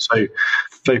quote Simon. So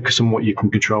focus on what you can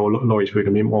control. Laurie's going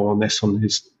to be more on this,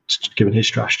 given his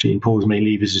strategy, and pull as many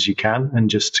levers as you can and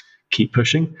just keep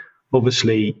pushing.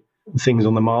 Obviously, things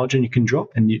on the margin you can drop,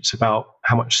 and it's about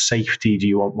how much safety do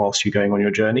you want whilst you're going on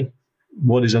your journey?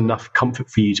 What is enough comfort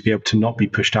for you to be able to not be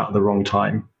pushed out at the wrong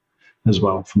time? As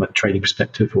well, from a trading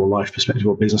perspective or life perspective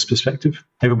or business perspective.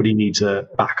 Everybody needs a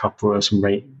backup or some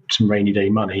rainy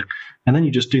day money. And then you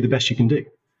just do the best you can do.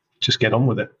 Just get on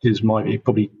with it, is my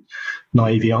probably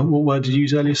naive. What word did you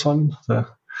use earlier, Simon? The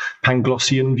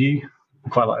Panglossian view? I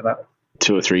quite like that.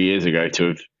 2 or 3 years ago, to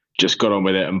have just got on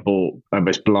with it and bought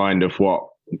almost blind of what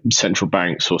central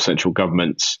banks or central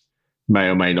governments may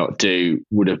or may not do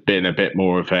would have been a bit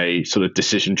more of a sort of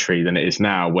decision tree than it is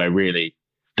now, where really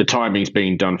the timing's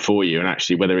being done for you. And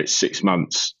actually, whether it's 6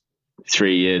 months,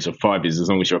 3 years or 5 years, as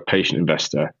long as you're a patient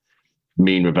investor,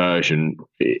 mean reversion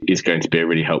is going to be a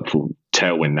really helpful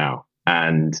tailwind now.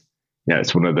 And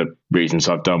it's one of the reasons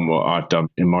I've done what I've done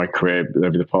in my career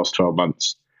over the past 12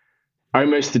 months.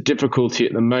 Almost the difficulty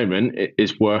at the moment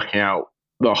is working out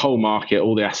the whole market,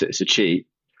 all the assets are cheap,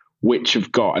 which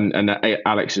have got, and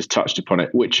Alyx has touched upon it,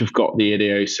 which have got the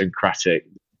idiosyncratic,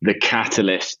 the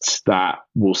catalysts that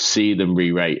will see them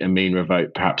re-rate and mean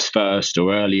revote perhaps first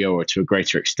or earlier or to a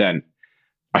greater extent.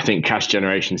 I think cash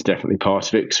generation is definitely part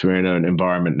of it, because we're in an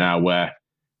environment now where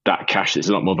that cash is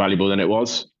a lot more valuable than it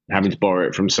was. Having to borrow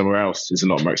it from somewhere else is a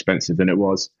lot more expensive than it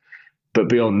was. But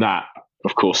beyond that,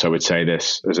 of course, I would say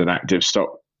this as an active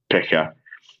stock picker,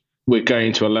 we're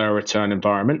going to a lower return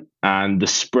environment, and the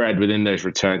spread within those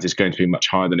returns is going to be much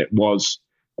higher than it was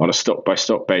on a stock by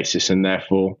stock basis. And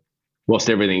therefore, whilst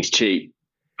everything's cheap,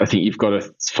 I think you've got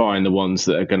to find the ones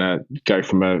that are going to go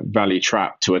from a value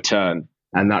trap to a turn.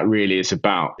 And that really is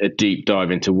about a deep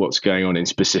dive into what's going on in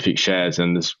specific shares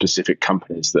and the specific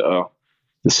companies that are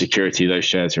the security those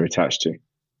shares are attached to.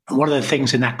 And one of the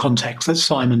things in that context that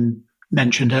Simon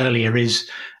mentioned earlier is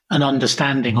an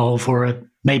understanding of, or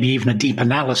maybe even a deep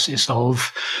analysis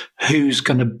of, who's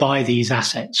going to buy these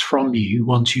assets from you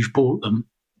once you've bought them.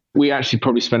 We actually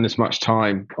probably spend as much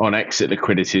time on exit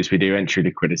liquidity as we do entry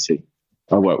liquidity.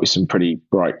 I worked with some pretty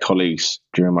bright colleagues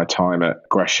during my time at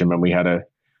Gresham, and we had a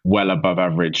well above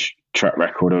average track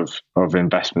record of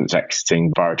investments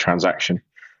exiting via a transaction.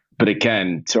 But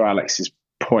again, to Alex's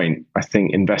point, I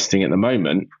think investing at the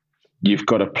moment, you've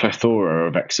got a plethora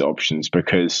of exit options,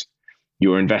 because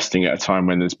you're investing at a time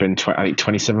when there's been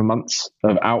 27 months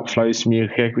of outflows from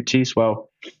UK equities. Well,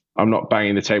 I'm not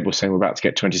banging the table saying we're about to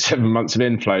get 27 months of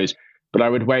inflows, but I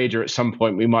would wager at some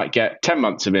point we might get 10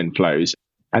 months of inflows.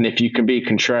 And if you can be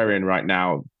contrarian right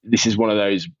now, this is one of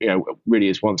those, really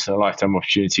is once in a lifetime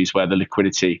opportunities where the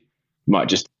liquidity might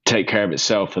just take care of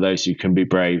itself for those who can be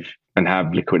brave and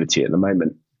have liquidity at the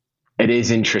moment. It is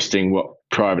interesting what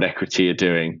private equity are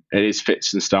doing. It is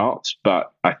fits and starts,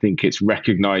 but I think it's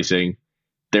recognizing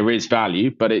there is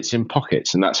value, but it's in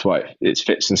pockets. And that's why it's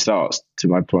fits and starts, to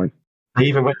my point. I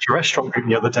even went to a restaurant group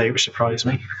the other day, which surprised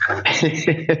me.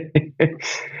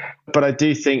 But I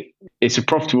do think it's a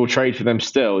profitable trade for them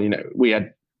still. We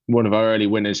had one of our early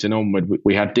winners in Onward.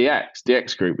 We had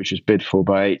DX Group, which was bid for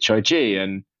by HIG.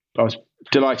 And I was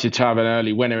delighted to have an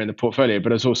early winner in the portfolio,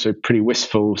 but I was also pretty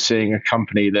wistful seeing a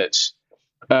company that's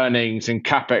earnings and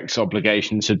capex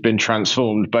obligations had been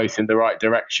transformed both in the right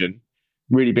direction,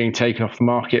 really being taken off the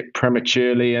market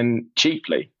prematurely and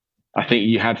cheaply. I think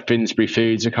you had Finsbury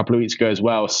Foods a couple of weeks ago as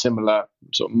well, similar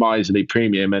sort of miserly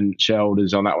premium, and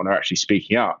shareholders on that one are actually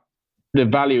speaking up. The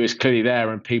value is clearly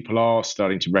there and people are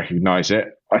starting to recognise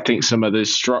it. I think some of the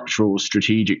structural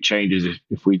strategic changes,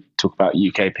 if we talk about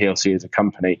UK PLC as a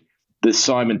company, that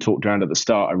Simon talked around at the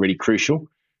start are really crucial,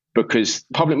 because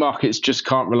public markets just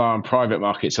can't rely on private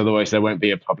markets. Otherwise, there won't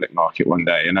be a public market one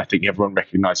day. And I think everyone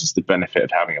recognises the benefit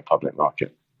of having a public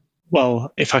market.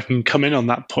 Well, if I can come in on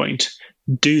that point,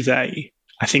 do they?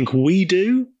 I think we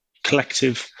do,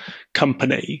 collective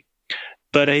company.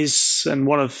 But and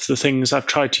one of the things I've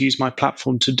tried to use my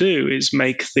platform to do is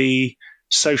make the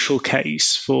social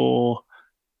case for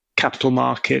capital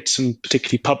markets and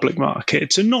particularly public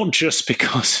markets, and not just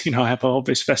because I have an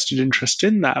obvious vested interest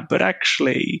in that, but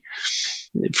actually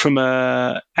from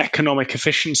a economic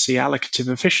efficiency, allocative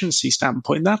efficiency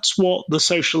standpoint, that's what the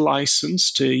social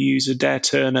license, to use Adair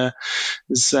Turner's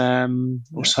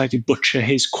or slightly butcher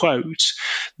his quote,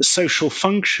 the social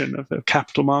function of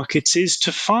capital markets is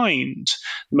to find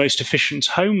the most efficient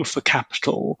home for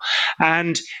capital.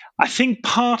 And I think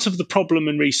part of the problem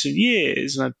in recent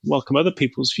years, and I welcome other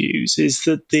people's views, is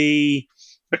that the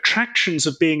attractions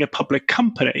of being a public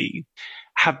company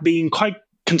have been quite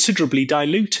considerably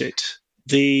diluted.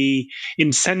 The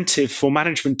incentive for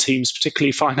management teams,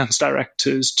 particularly finance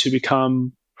directors, to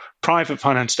become private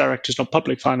finance directors, not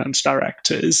public finance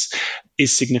directors,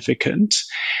 is significant.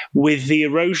 With the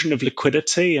erosion of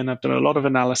liquidity, and I've done a lot of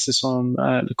analysis on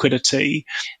liquidity,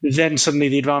 then suddenly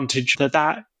the advantage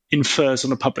that infers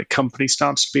on a public company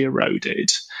starts to be eroded.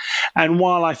 And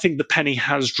while I think the penny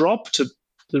has dropped at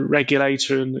the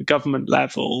regulator and the government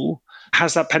level,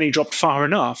 has that penny dropped far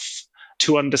enough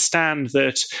to understand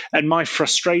that? And my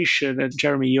frustration, and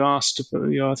Jeremy, you asked,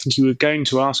 I think you were going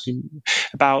to ask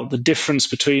about the difference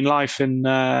between life in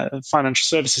the financial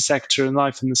services sector and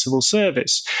life in the civil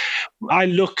service. I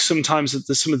look sometimes at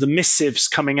some of the missives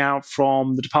coming out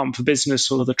from the Department for Business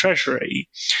or the Treasury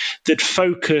that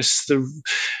focus the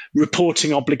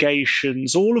reporting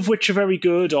obligations, all of which are very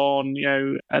good on,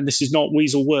 and this is not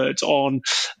weasel words, on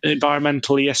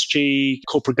environmental, ESG,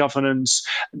 corporate governance.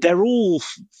 They're all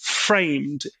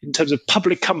framed in terms of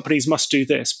public companies must do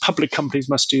this, public companies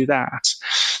must do that.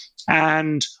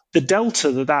 And the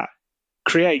delta that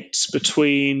creates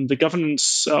between the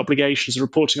governance obligations, the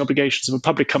reporting obligations of a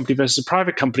public company versus a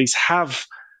private companies have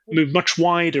moved much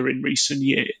wider in recent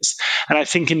years. And I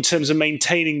think in terms of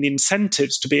maintaining the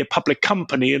incentives to be a public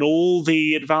company and all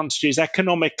the advantages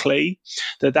economically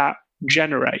that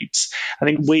generates, I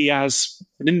think we as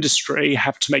an industry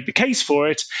have to make the case for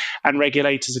it, and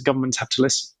regulators and governments have to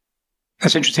listen.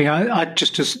 That's interesting. I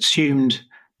just assumed,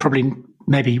 probably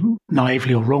maybe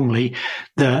naively or wrongly,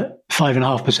 that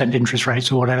 5.5% interest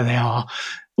rates or whatever they are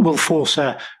will force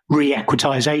a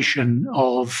re-equitization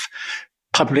of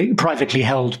privately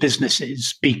held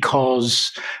businesses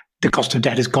because the cost of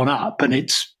debt has gone up and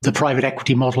it's the private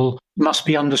equity model must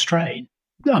be under strain.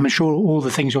 I'm sure all the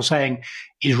things you're saying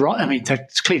is right. I mean,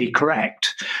 that's clearly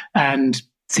correct. And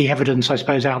the evidence, I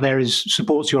suppose, out there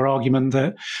supports your argument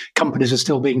that companies are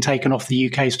still being taken off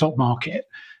the UK stock market,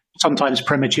 sometimes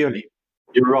prematurely.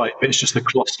 You're right, but it's just the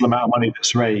colossal amount of money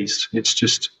that's raised. It's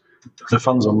just the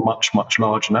funds are much, much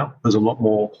larger now. There's a lot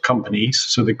more companies,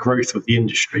 so the growth of the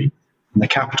industry and the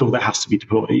capital that has to be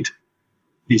deployed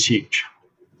is huge.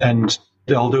 And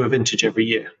they'll do a vintage every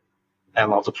year,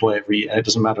 and they'll deploy every year. It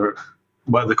doesn't matter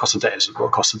whether the cost of debt is or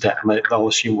cost of debt, and they'll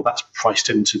assume, well, that's priced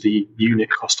into the unit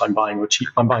cost I'm buying.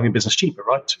 I'm buying the business cheaper,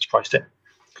 right? So it's priced in.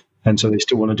 And so they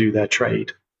still want to do their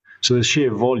trade. So the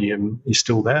sheer volume is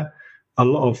still there. A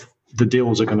lot of the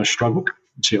deals are going to struggle,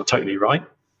 so you're totally right,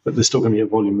 but there's still going to be a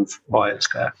volume of buyers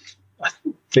there. I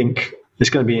think it's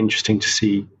going to be interesting to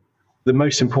see. The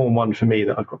most important one for me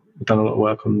that I've done a lot of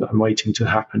work on that I'm waiting to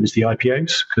happen is the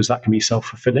IPOs, because that can be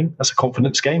self-fulfilling. That's a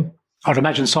confidence game. I'd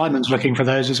imagine Simon's looking for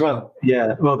those as well.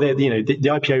 Yeah, well, the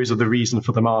IPOs are the reason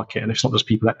for the market, and it's not just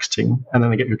people exiting, and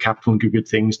then they get your capital and do good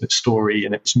things, and it's story,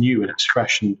 and it's new, and it's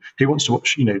fresh, and who wants to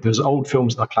watch, there's old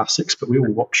films that are classics, but we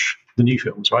all watch the new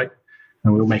films, right?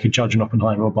 And we'll make a Judge and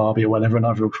Oppenheimer or Barbie or whatever, and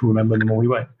either will remember them or we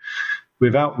won't.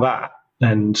 Without that,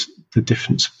 and the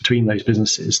difference between those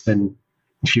businesses, then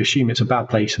if you assume it's a bad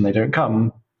place and they don't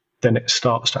come, then it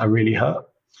starts to really hurt.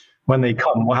 When they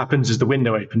come, what happens is the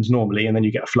window opens normally, and then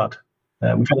you get a flood. We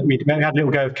had a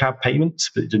little go of cab payments,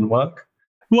 but it didn't work.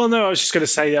 Well, no, I was just going to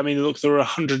say, look, there were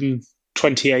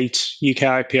 128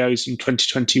 UK IPOs in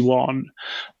 2021,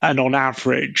 and on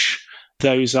average,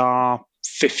 those are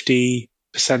 50%,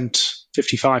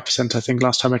 55%, I think,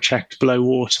 last time I checked, below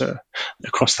water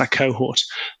across that cohort.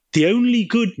 The only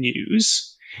good news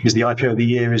is the IPO of the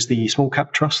year is the small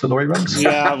cap trust that Laurie runs.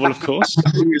 Yeah, well, of course.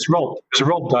 It was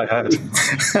robbed, I heard.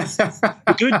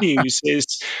 The good news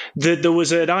is that there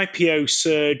was an IPO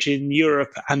surge in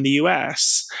Europe and the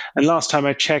US. And last time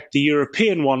I checked, the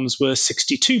European ones were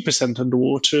 62%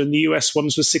 underwater and the US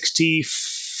ones were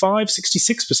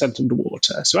 66%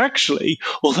 underwater. So actually,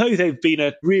 although they've been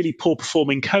a really poor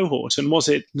performing cohort, and was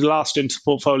it last into the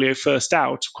portfolio, first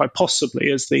out, quite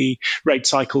possibly as the rate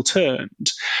cycle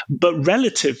turned, but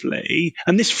relatively,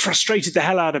 and this frustrated the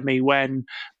hell out of me when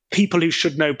people who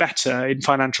should know better in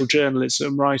financial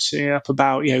journalism writing up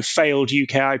about failed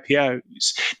UK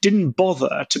IPOs didn't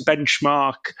bother to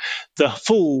benchmark the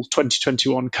full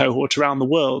 2021 cohort around the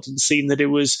world and seen that it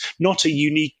was not a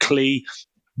uniquely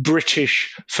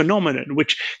British phenomenon,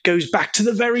 which goes back to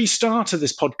the very start of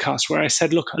this podcast where I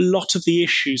said, look, a lot of the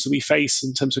issues that we face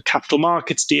in terms of capital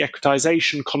markets,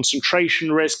 de-equitization,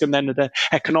 concentration risk, and then at an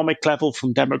economic level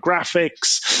from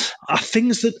demographics, are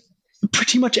things that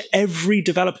pretty much every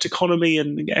developed economy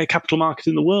and capital market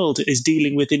in the world is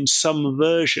dealing with in some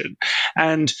version.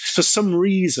 And for some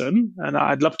reason, and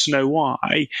I'd love to know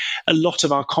why, a lot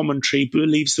of our commentary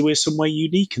believes that we're somewhere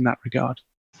unique in that regard.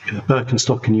 The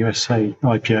Birkenstock in USA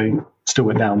IPO still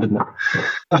went down, didn't it?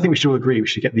 I think we should all agree we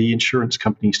should get the insurance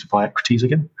companies to buy equities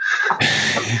again.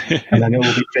 And then it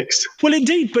will be fixed. Well,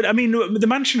 indeed. But the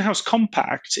Mansion House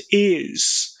Compact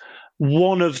is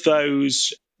one of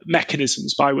those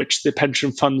mechanisms by which the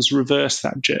pension funds reverse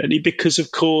that journey, because,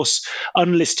 of course,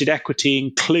 unlisted equity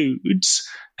includes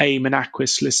AIM and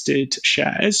Aquis listed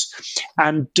shares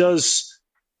and does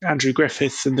Andrew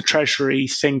Griffith and the Treasury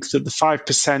think that the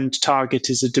 5% target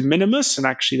is a de minimis and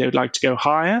actually they would like to go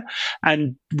higher?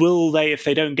 And will they, if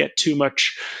they don't get too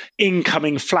much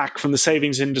incoming flack from the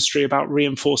savings industry about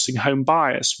reinforcing home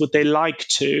bias, would they like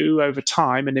to, over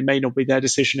time, and it may not be their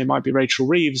decision, it might be Rachel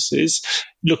Reeves's,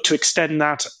 look to extend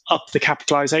that up the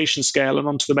capitalisation scale and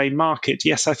onto the main market?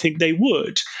 Yes, I think they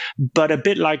would. But a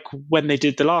bit like when they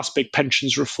did the last big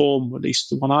pensions reform, or at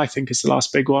least the one I think is the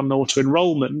last big one,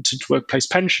 auto-enrolment into workplace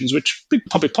pensions, which big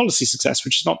public policy success,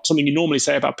 which is not something you normally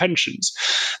say about pensions.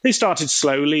 They started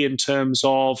slowly in terms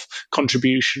of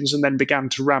contributions and then began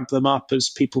to ramp them up as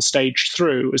people staged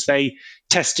through, as they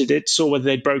tested it, saw whether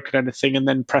they'd broken anything and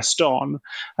then pressed on.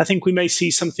 I think we may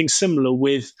see something similar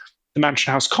with the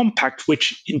Mansion House Compact,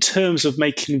 which in terms of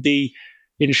making the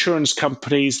insurance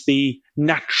companies the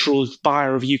natural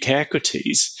buyer of UK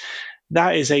equities,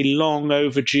 that is a long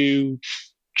overdue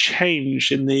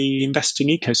change in the investing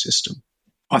ecosystem.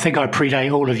 I think I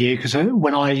predate all of you because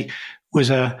when I was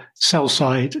a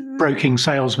sell-side broking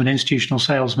salesman, institutional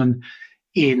salesman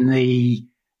in the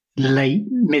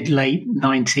mid-late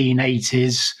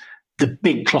 1980s, the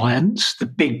big clients, the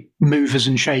big movers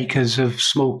and shakers of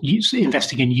small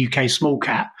investing in UK small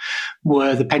cap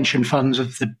were the pension funds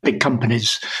of the big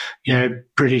companies,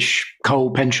 British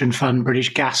Coal Pension Fund,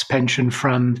 British Gas Pension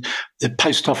Fund, the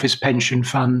Post Office Pension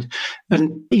Fund,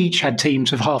 and each had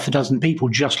teams of half a dozen people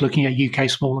just looking at UK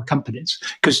smaller companies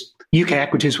because UK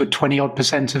equities were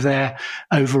 20-odd% of their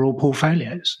overall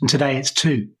portfolios. And today it's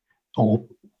 2 or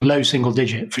low single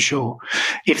digit for sure,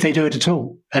 if they do it at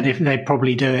all. And if they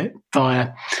probably do it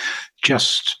via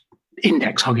just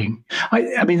index hugging.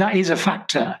 I mean, that is a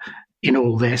factor in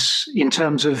all this in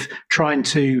terms of trying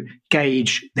to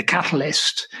gauge the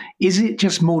catalyst. Is it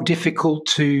just more difficult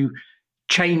to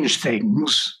change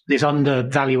things, this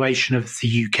undervaluation of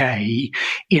the UK,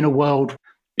 in a world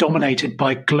dominated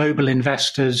by global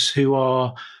investors who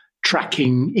are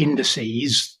tracking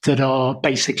indices that are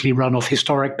basically run off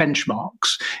historic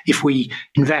benchmarks? If we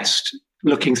invest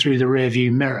looking through the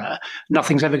rearview mirror,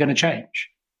 nothing's ever going to change.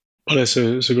 Well, it's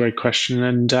a great question.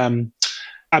 And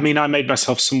I made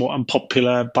myself somewhat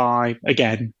unpopular by,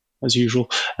 again, as usual,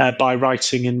 by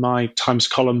writing in my Times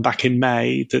column back in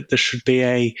May that there should be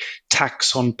a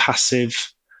tax on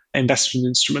passive investment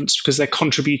instruments because they're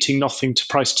contributing nothing to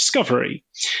price discovery.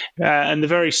 And the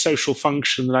very social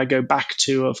function that I go back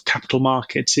to of capital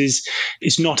markets is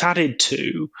not added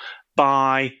to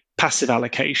by passive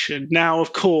allocation. Now,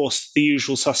 of course, the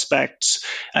usual suspects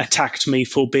attacked me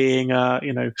for being a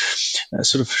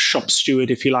sort of shop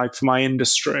steward, if you like, for my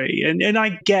industry. And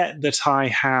I get that I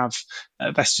have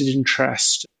a vested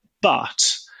interest,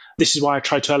 but this is why I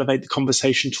try to elevate the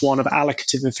conversation to one of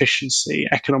allocative efficiency,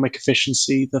 economic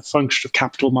efficiency, the function of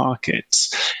capital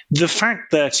markets. The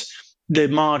fact that the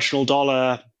marginal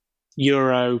dollar,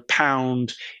 euro,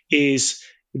 pound is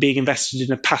being invested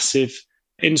in a passive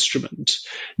instrument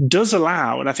does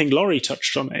allow, and I think Laurie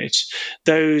touched on it,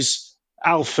 those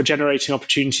alpha generating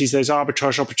opportunities, those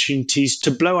arbitrage opportunities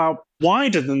to blow out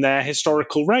wider than their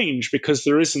historical range because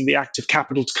there isn't the active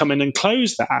capital to come in and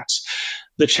close that.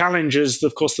 The challenge is,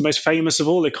 of course, the most famous of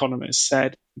all economists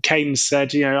said, Keynes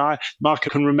said,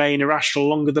 market can remain irrational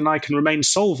longer than I can remain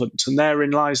solvent. And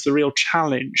therein lies the real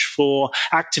challenge for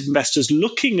active investors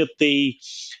looking at the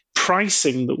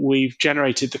pricing that we've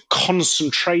generated, the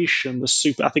concentration, the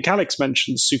super, I think Alyx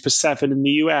mentioned the Super 7 in the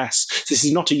US. This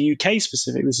is not a UK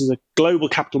specific, this is a global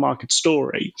capital market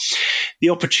story. The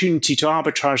opportunity to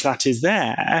arbitrage that is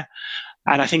there.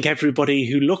 And I think everybody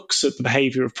who looks at the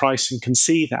behavior of pricing can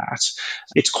see that.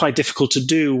 It's quite difficult to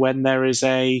do when there is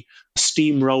a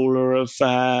steamroller of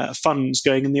funds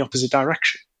going in the opposite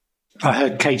direction. I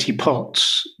heard Katie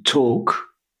Potts talk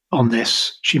on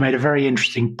this. She made a very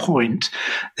interesting point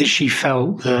that she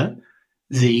felt that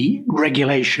the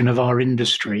regulation of our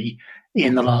industry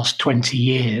in the last 20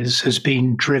 years has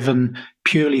been driven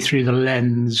purely through the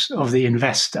lens of the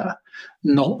investor,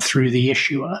 not through the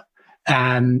issuer.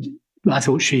 And I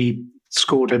thought she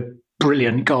scored a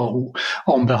brilliant goal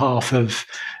on behalf of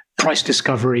price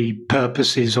discovery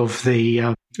purposes of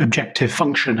the objective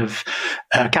function of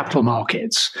capital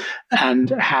markets and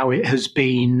how it has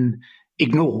been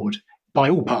ignored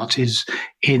by all parties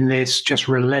in this just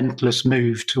relentless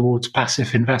move towards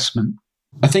passive investment.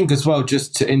 I think as well,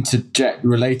 just to interject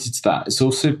related to that, it's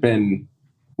also been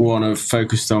one of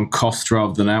focused on cost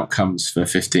rather than outcomes for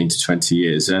 15 to 20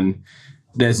 years. And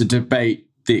there's a debate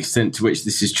the extent to which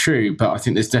this is true, but I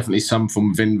think there's definitely some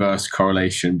form of inverse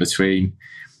correlation between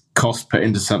cost put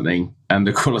into something and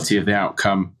the quality of the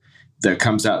outcome that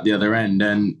comes out the other end.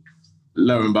 And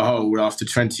lo and behold, after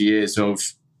 20 years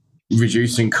of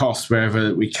reducing costs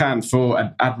wherever we can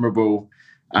for admirable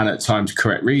and at times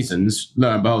correct reasons.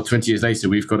 Lo and behold, 20 years later,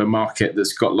 we've got a market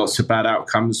that's got lots of bad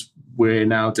outcomes we're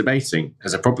now debating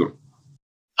as a problem.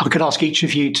 I could ask each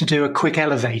of you to do a quick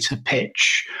elevator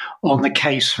pitch on the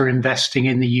case for investing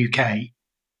in the UK.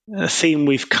 A theme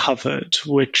we've covered,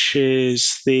 which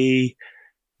is the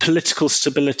political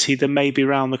stability that may be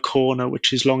around the corner,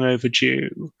 which is long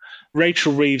overdue.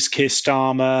 Rachel Reeves, Keir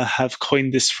Starmer have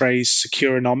coined this phrase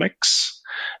securonomics,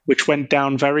 which went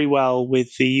down very well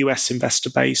with the US investor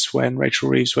base when Rachel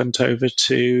Reeves went over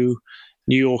to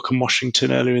New York and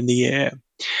Washington earlier in the year.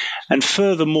 And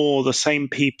furthermore, the same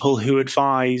people who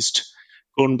advised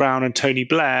Gordon Brown and Tony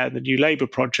Blair, the New Labour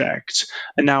project,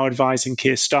 are now advising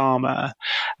Keir Starmer.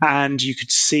 And you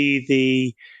could see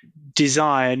the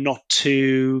desire not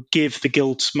to give the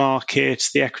gilt market,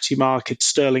 the equity market,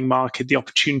 sterling market, the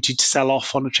opportunity to sell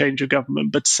off on a change of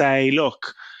government, but say,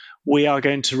 look, we are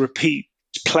going to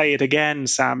play it again,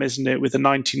 Sam, isn't it, with the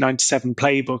 1997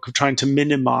 playbook of trying to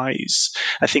minimize.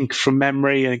 I think from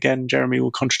memory, and again, Jeremy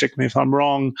will contradict me if I'm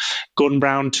wrong, Gordon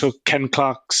Brown took Ken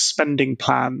Clarke's spending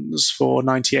plans for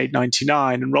 98,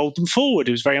 99 and rolled them forward.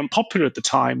 It was very unpopular at the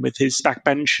time with his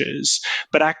backbenchers,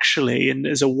 but actually, and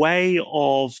as a way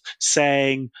of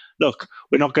saying, look,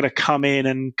 we're not going to come in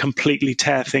and completely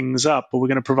tear things up, but we're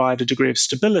going to provide a degree of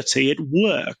stability, it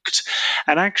worked.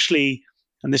 And actually,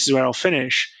 and this is where I'll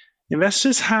finish,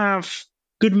 investors have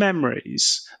good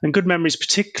memories, and good memories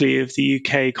particularly of the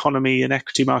UK economy and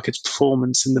equity markets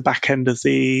performance in the back end of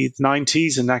the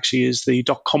 90s, and actually as the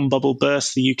dot-com bubble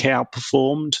burst, the UK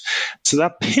outperformed. So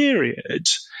that period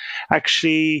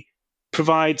actually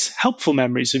provides helpful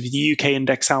memories of the UK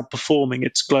index outperforming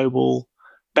its global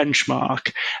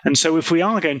benchmark. And so if we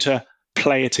are going to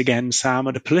play it again, Sam,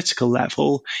 at a political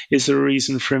level, is there a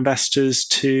reason for investors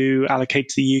to allocate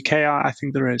to the UK? I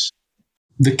think there is.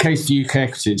 The case for UK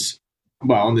equities,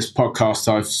 well, on this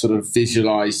podcast, I've sort of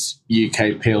visualised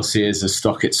UK PLC as a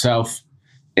stock itself.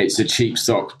 It's a cheap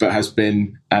stock, but has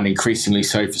been, and increasingly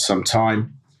so for some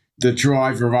time. The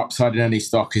driver of upside in any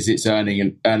stock is its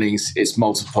earnings, its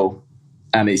multiple,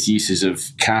 and its uses of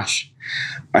cash.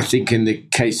 I think in the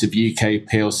case of UK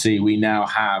PLC, we now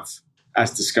have,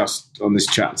 as discussed on this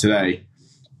chat today,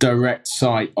 direct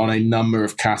sight on a number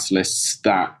of catalysts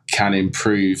that can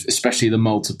improve, especially the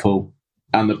multiple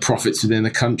and the profits within the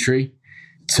country.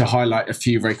 To highlight a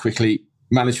few very quickly,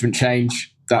 management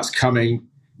change, that's coming,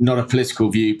 not a political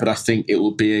view, but I think it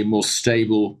will be a more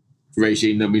stable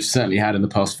regime than we've certainly had in the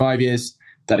past 5 years.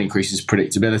 That increases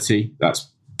predictability.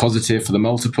 That's positive for the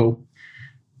multiple.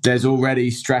 There's already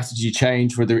strategy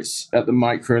change, whether it's at the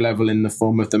micro level in the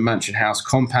form of the Mansion House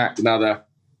Compact and other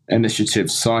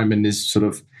initiatives Simon is sort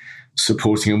of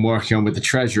supporting and working on with the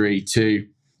Treasury, to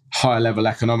higher level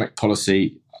economic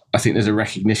policy. I think there's a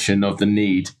recognition of the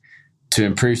need to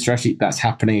improve strategy. That's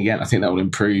happening again. I think that will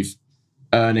improve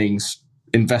earnings,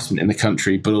 investment in the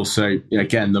country, but also,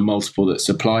 again, the multiple that's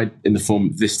applied in the form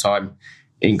of this time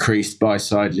increased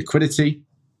buy-side liquidity.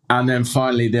 And then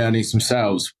finally, the earnings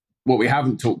themselves. What we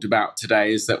haven't talked about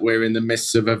today is that we're in the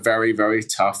midst of a very, very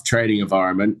tough trading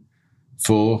environment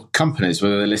for companies,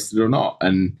 whether they're listed or not.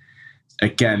 And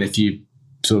again, if you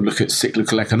sort of look at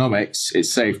cyclical economics,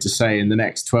 it's safe to say in the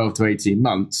next 12 to 18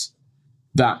 months,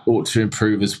 that ought to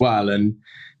improve as well. And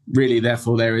really,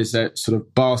 therefore, there is a sort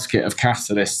of basket of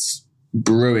catalysts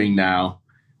brewing now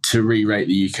to re-rate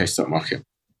the UK stock market.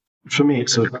 For me,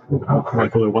 it's what I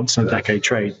call a once-in-a-decade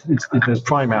trade. There's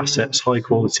prime assets,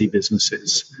 high-quality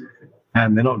businesses,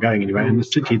 and they're not going anywhere. And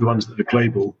particularly the ones that are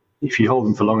global, if you hold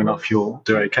them for long enough, you'll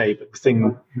do okay. But the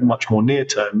thing much more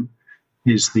near-term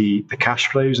is the cash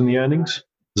flows and the earnings.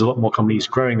 There's a lot more companies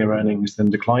growing their earnings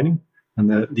than declining,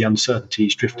 and the uncertainty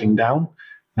is drifting down.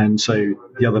 And so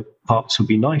the other parts will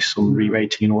be nice on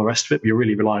re-rating and all the rest of it, but you're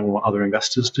really relying on what other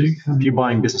investors do. If you're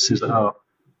buying businesses that are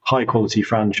high-quality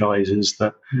franchises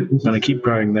that are going to keep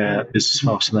growing their business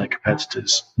faster than their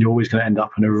competitors, you're always going to end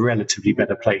up in a relatively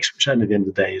better place, which at the end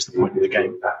of the day is the point of the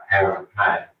game.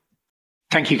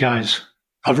 Thank you, guys.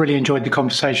 I've really enjoyed the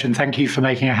conversation. Thank you for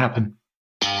making it happen.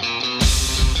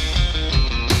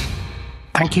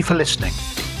 Thank you for listening.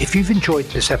 If you've enjoyed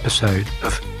this episode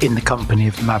of In the Company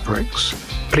of Mavericks,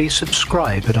 please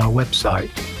subscribe at our website,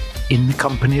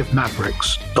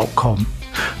 inthecompanyofmavericks.com,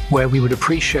 where we would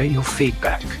appreciate your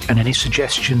feedback and any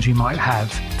suggestions you might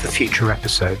have for future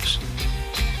episodes.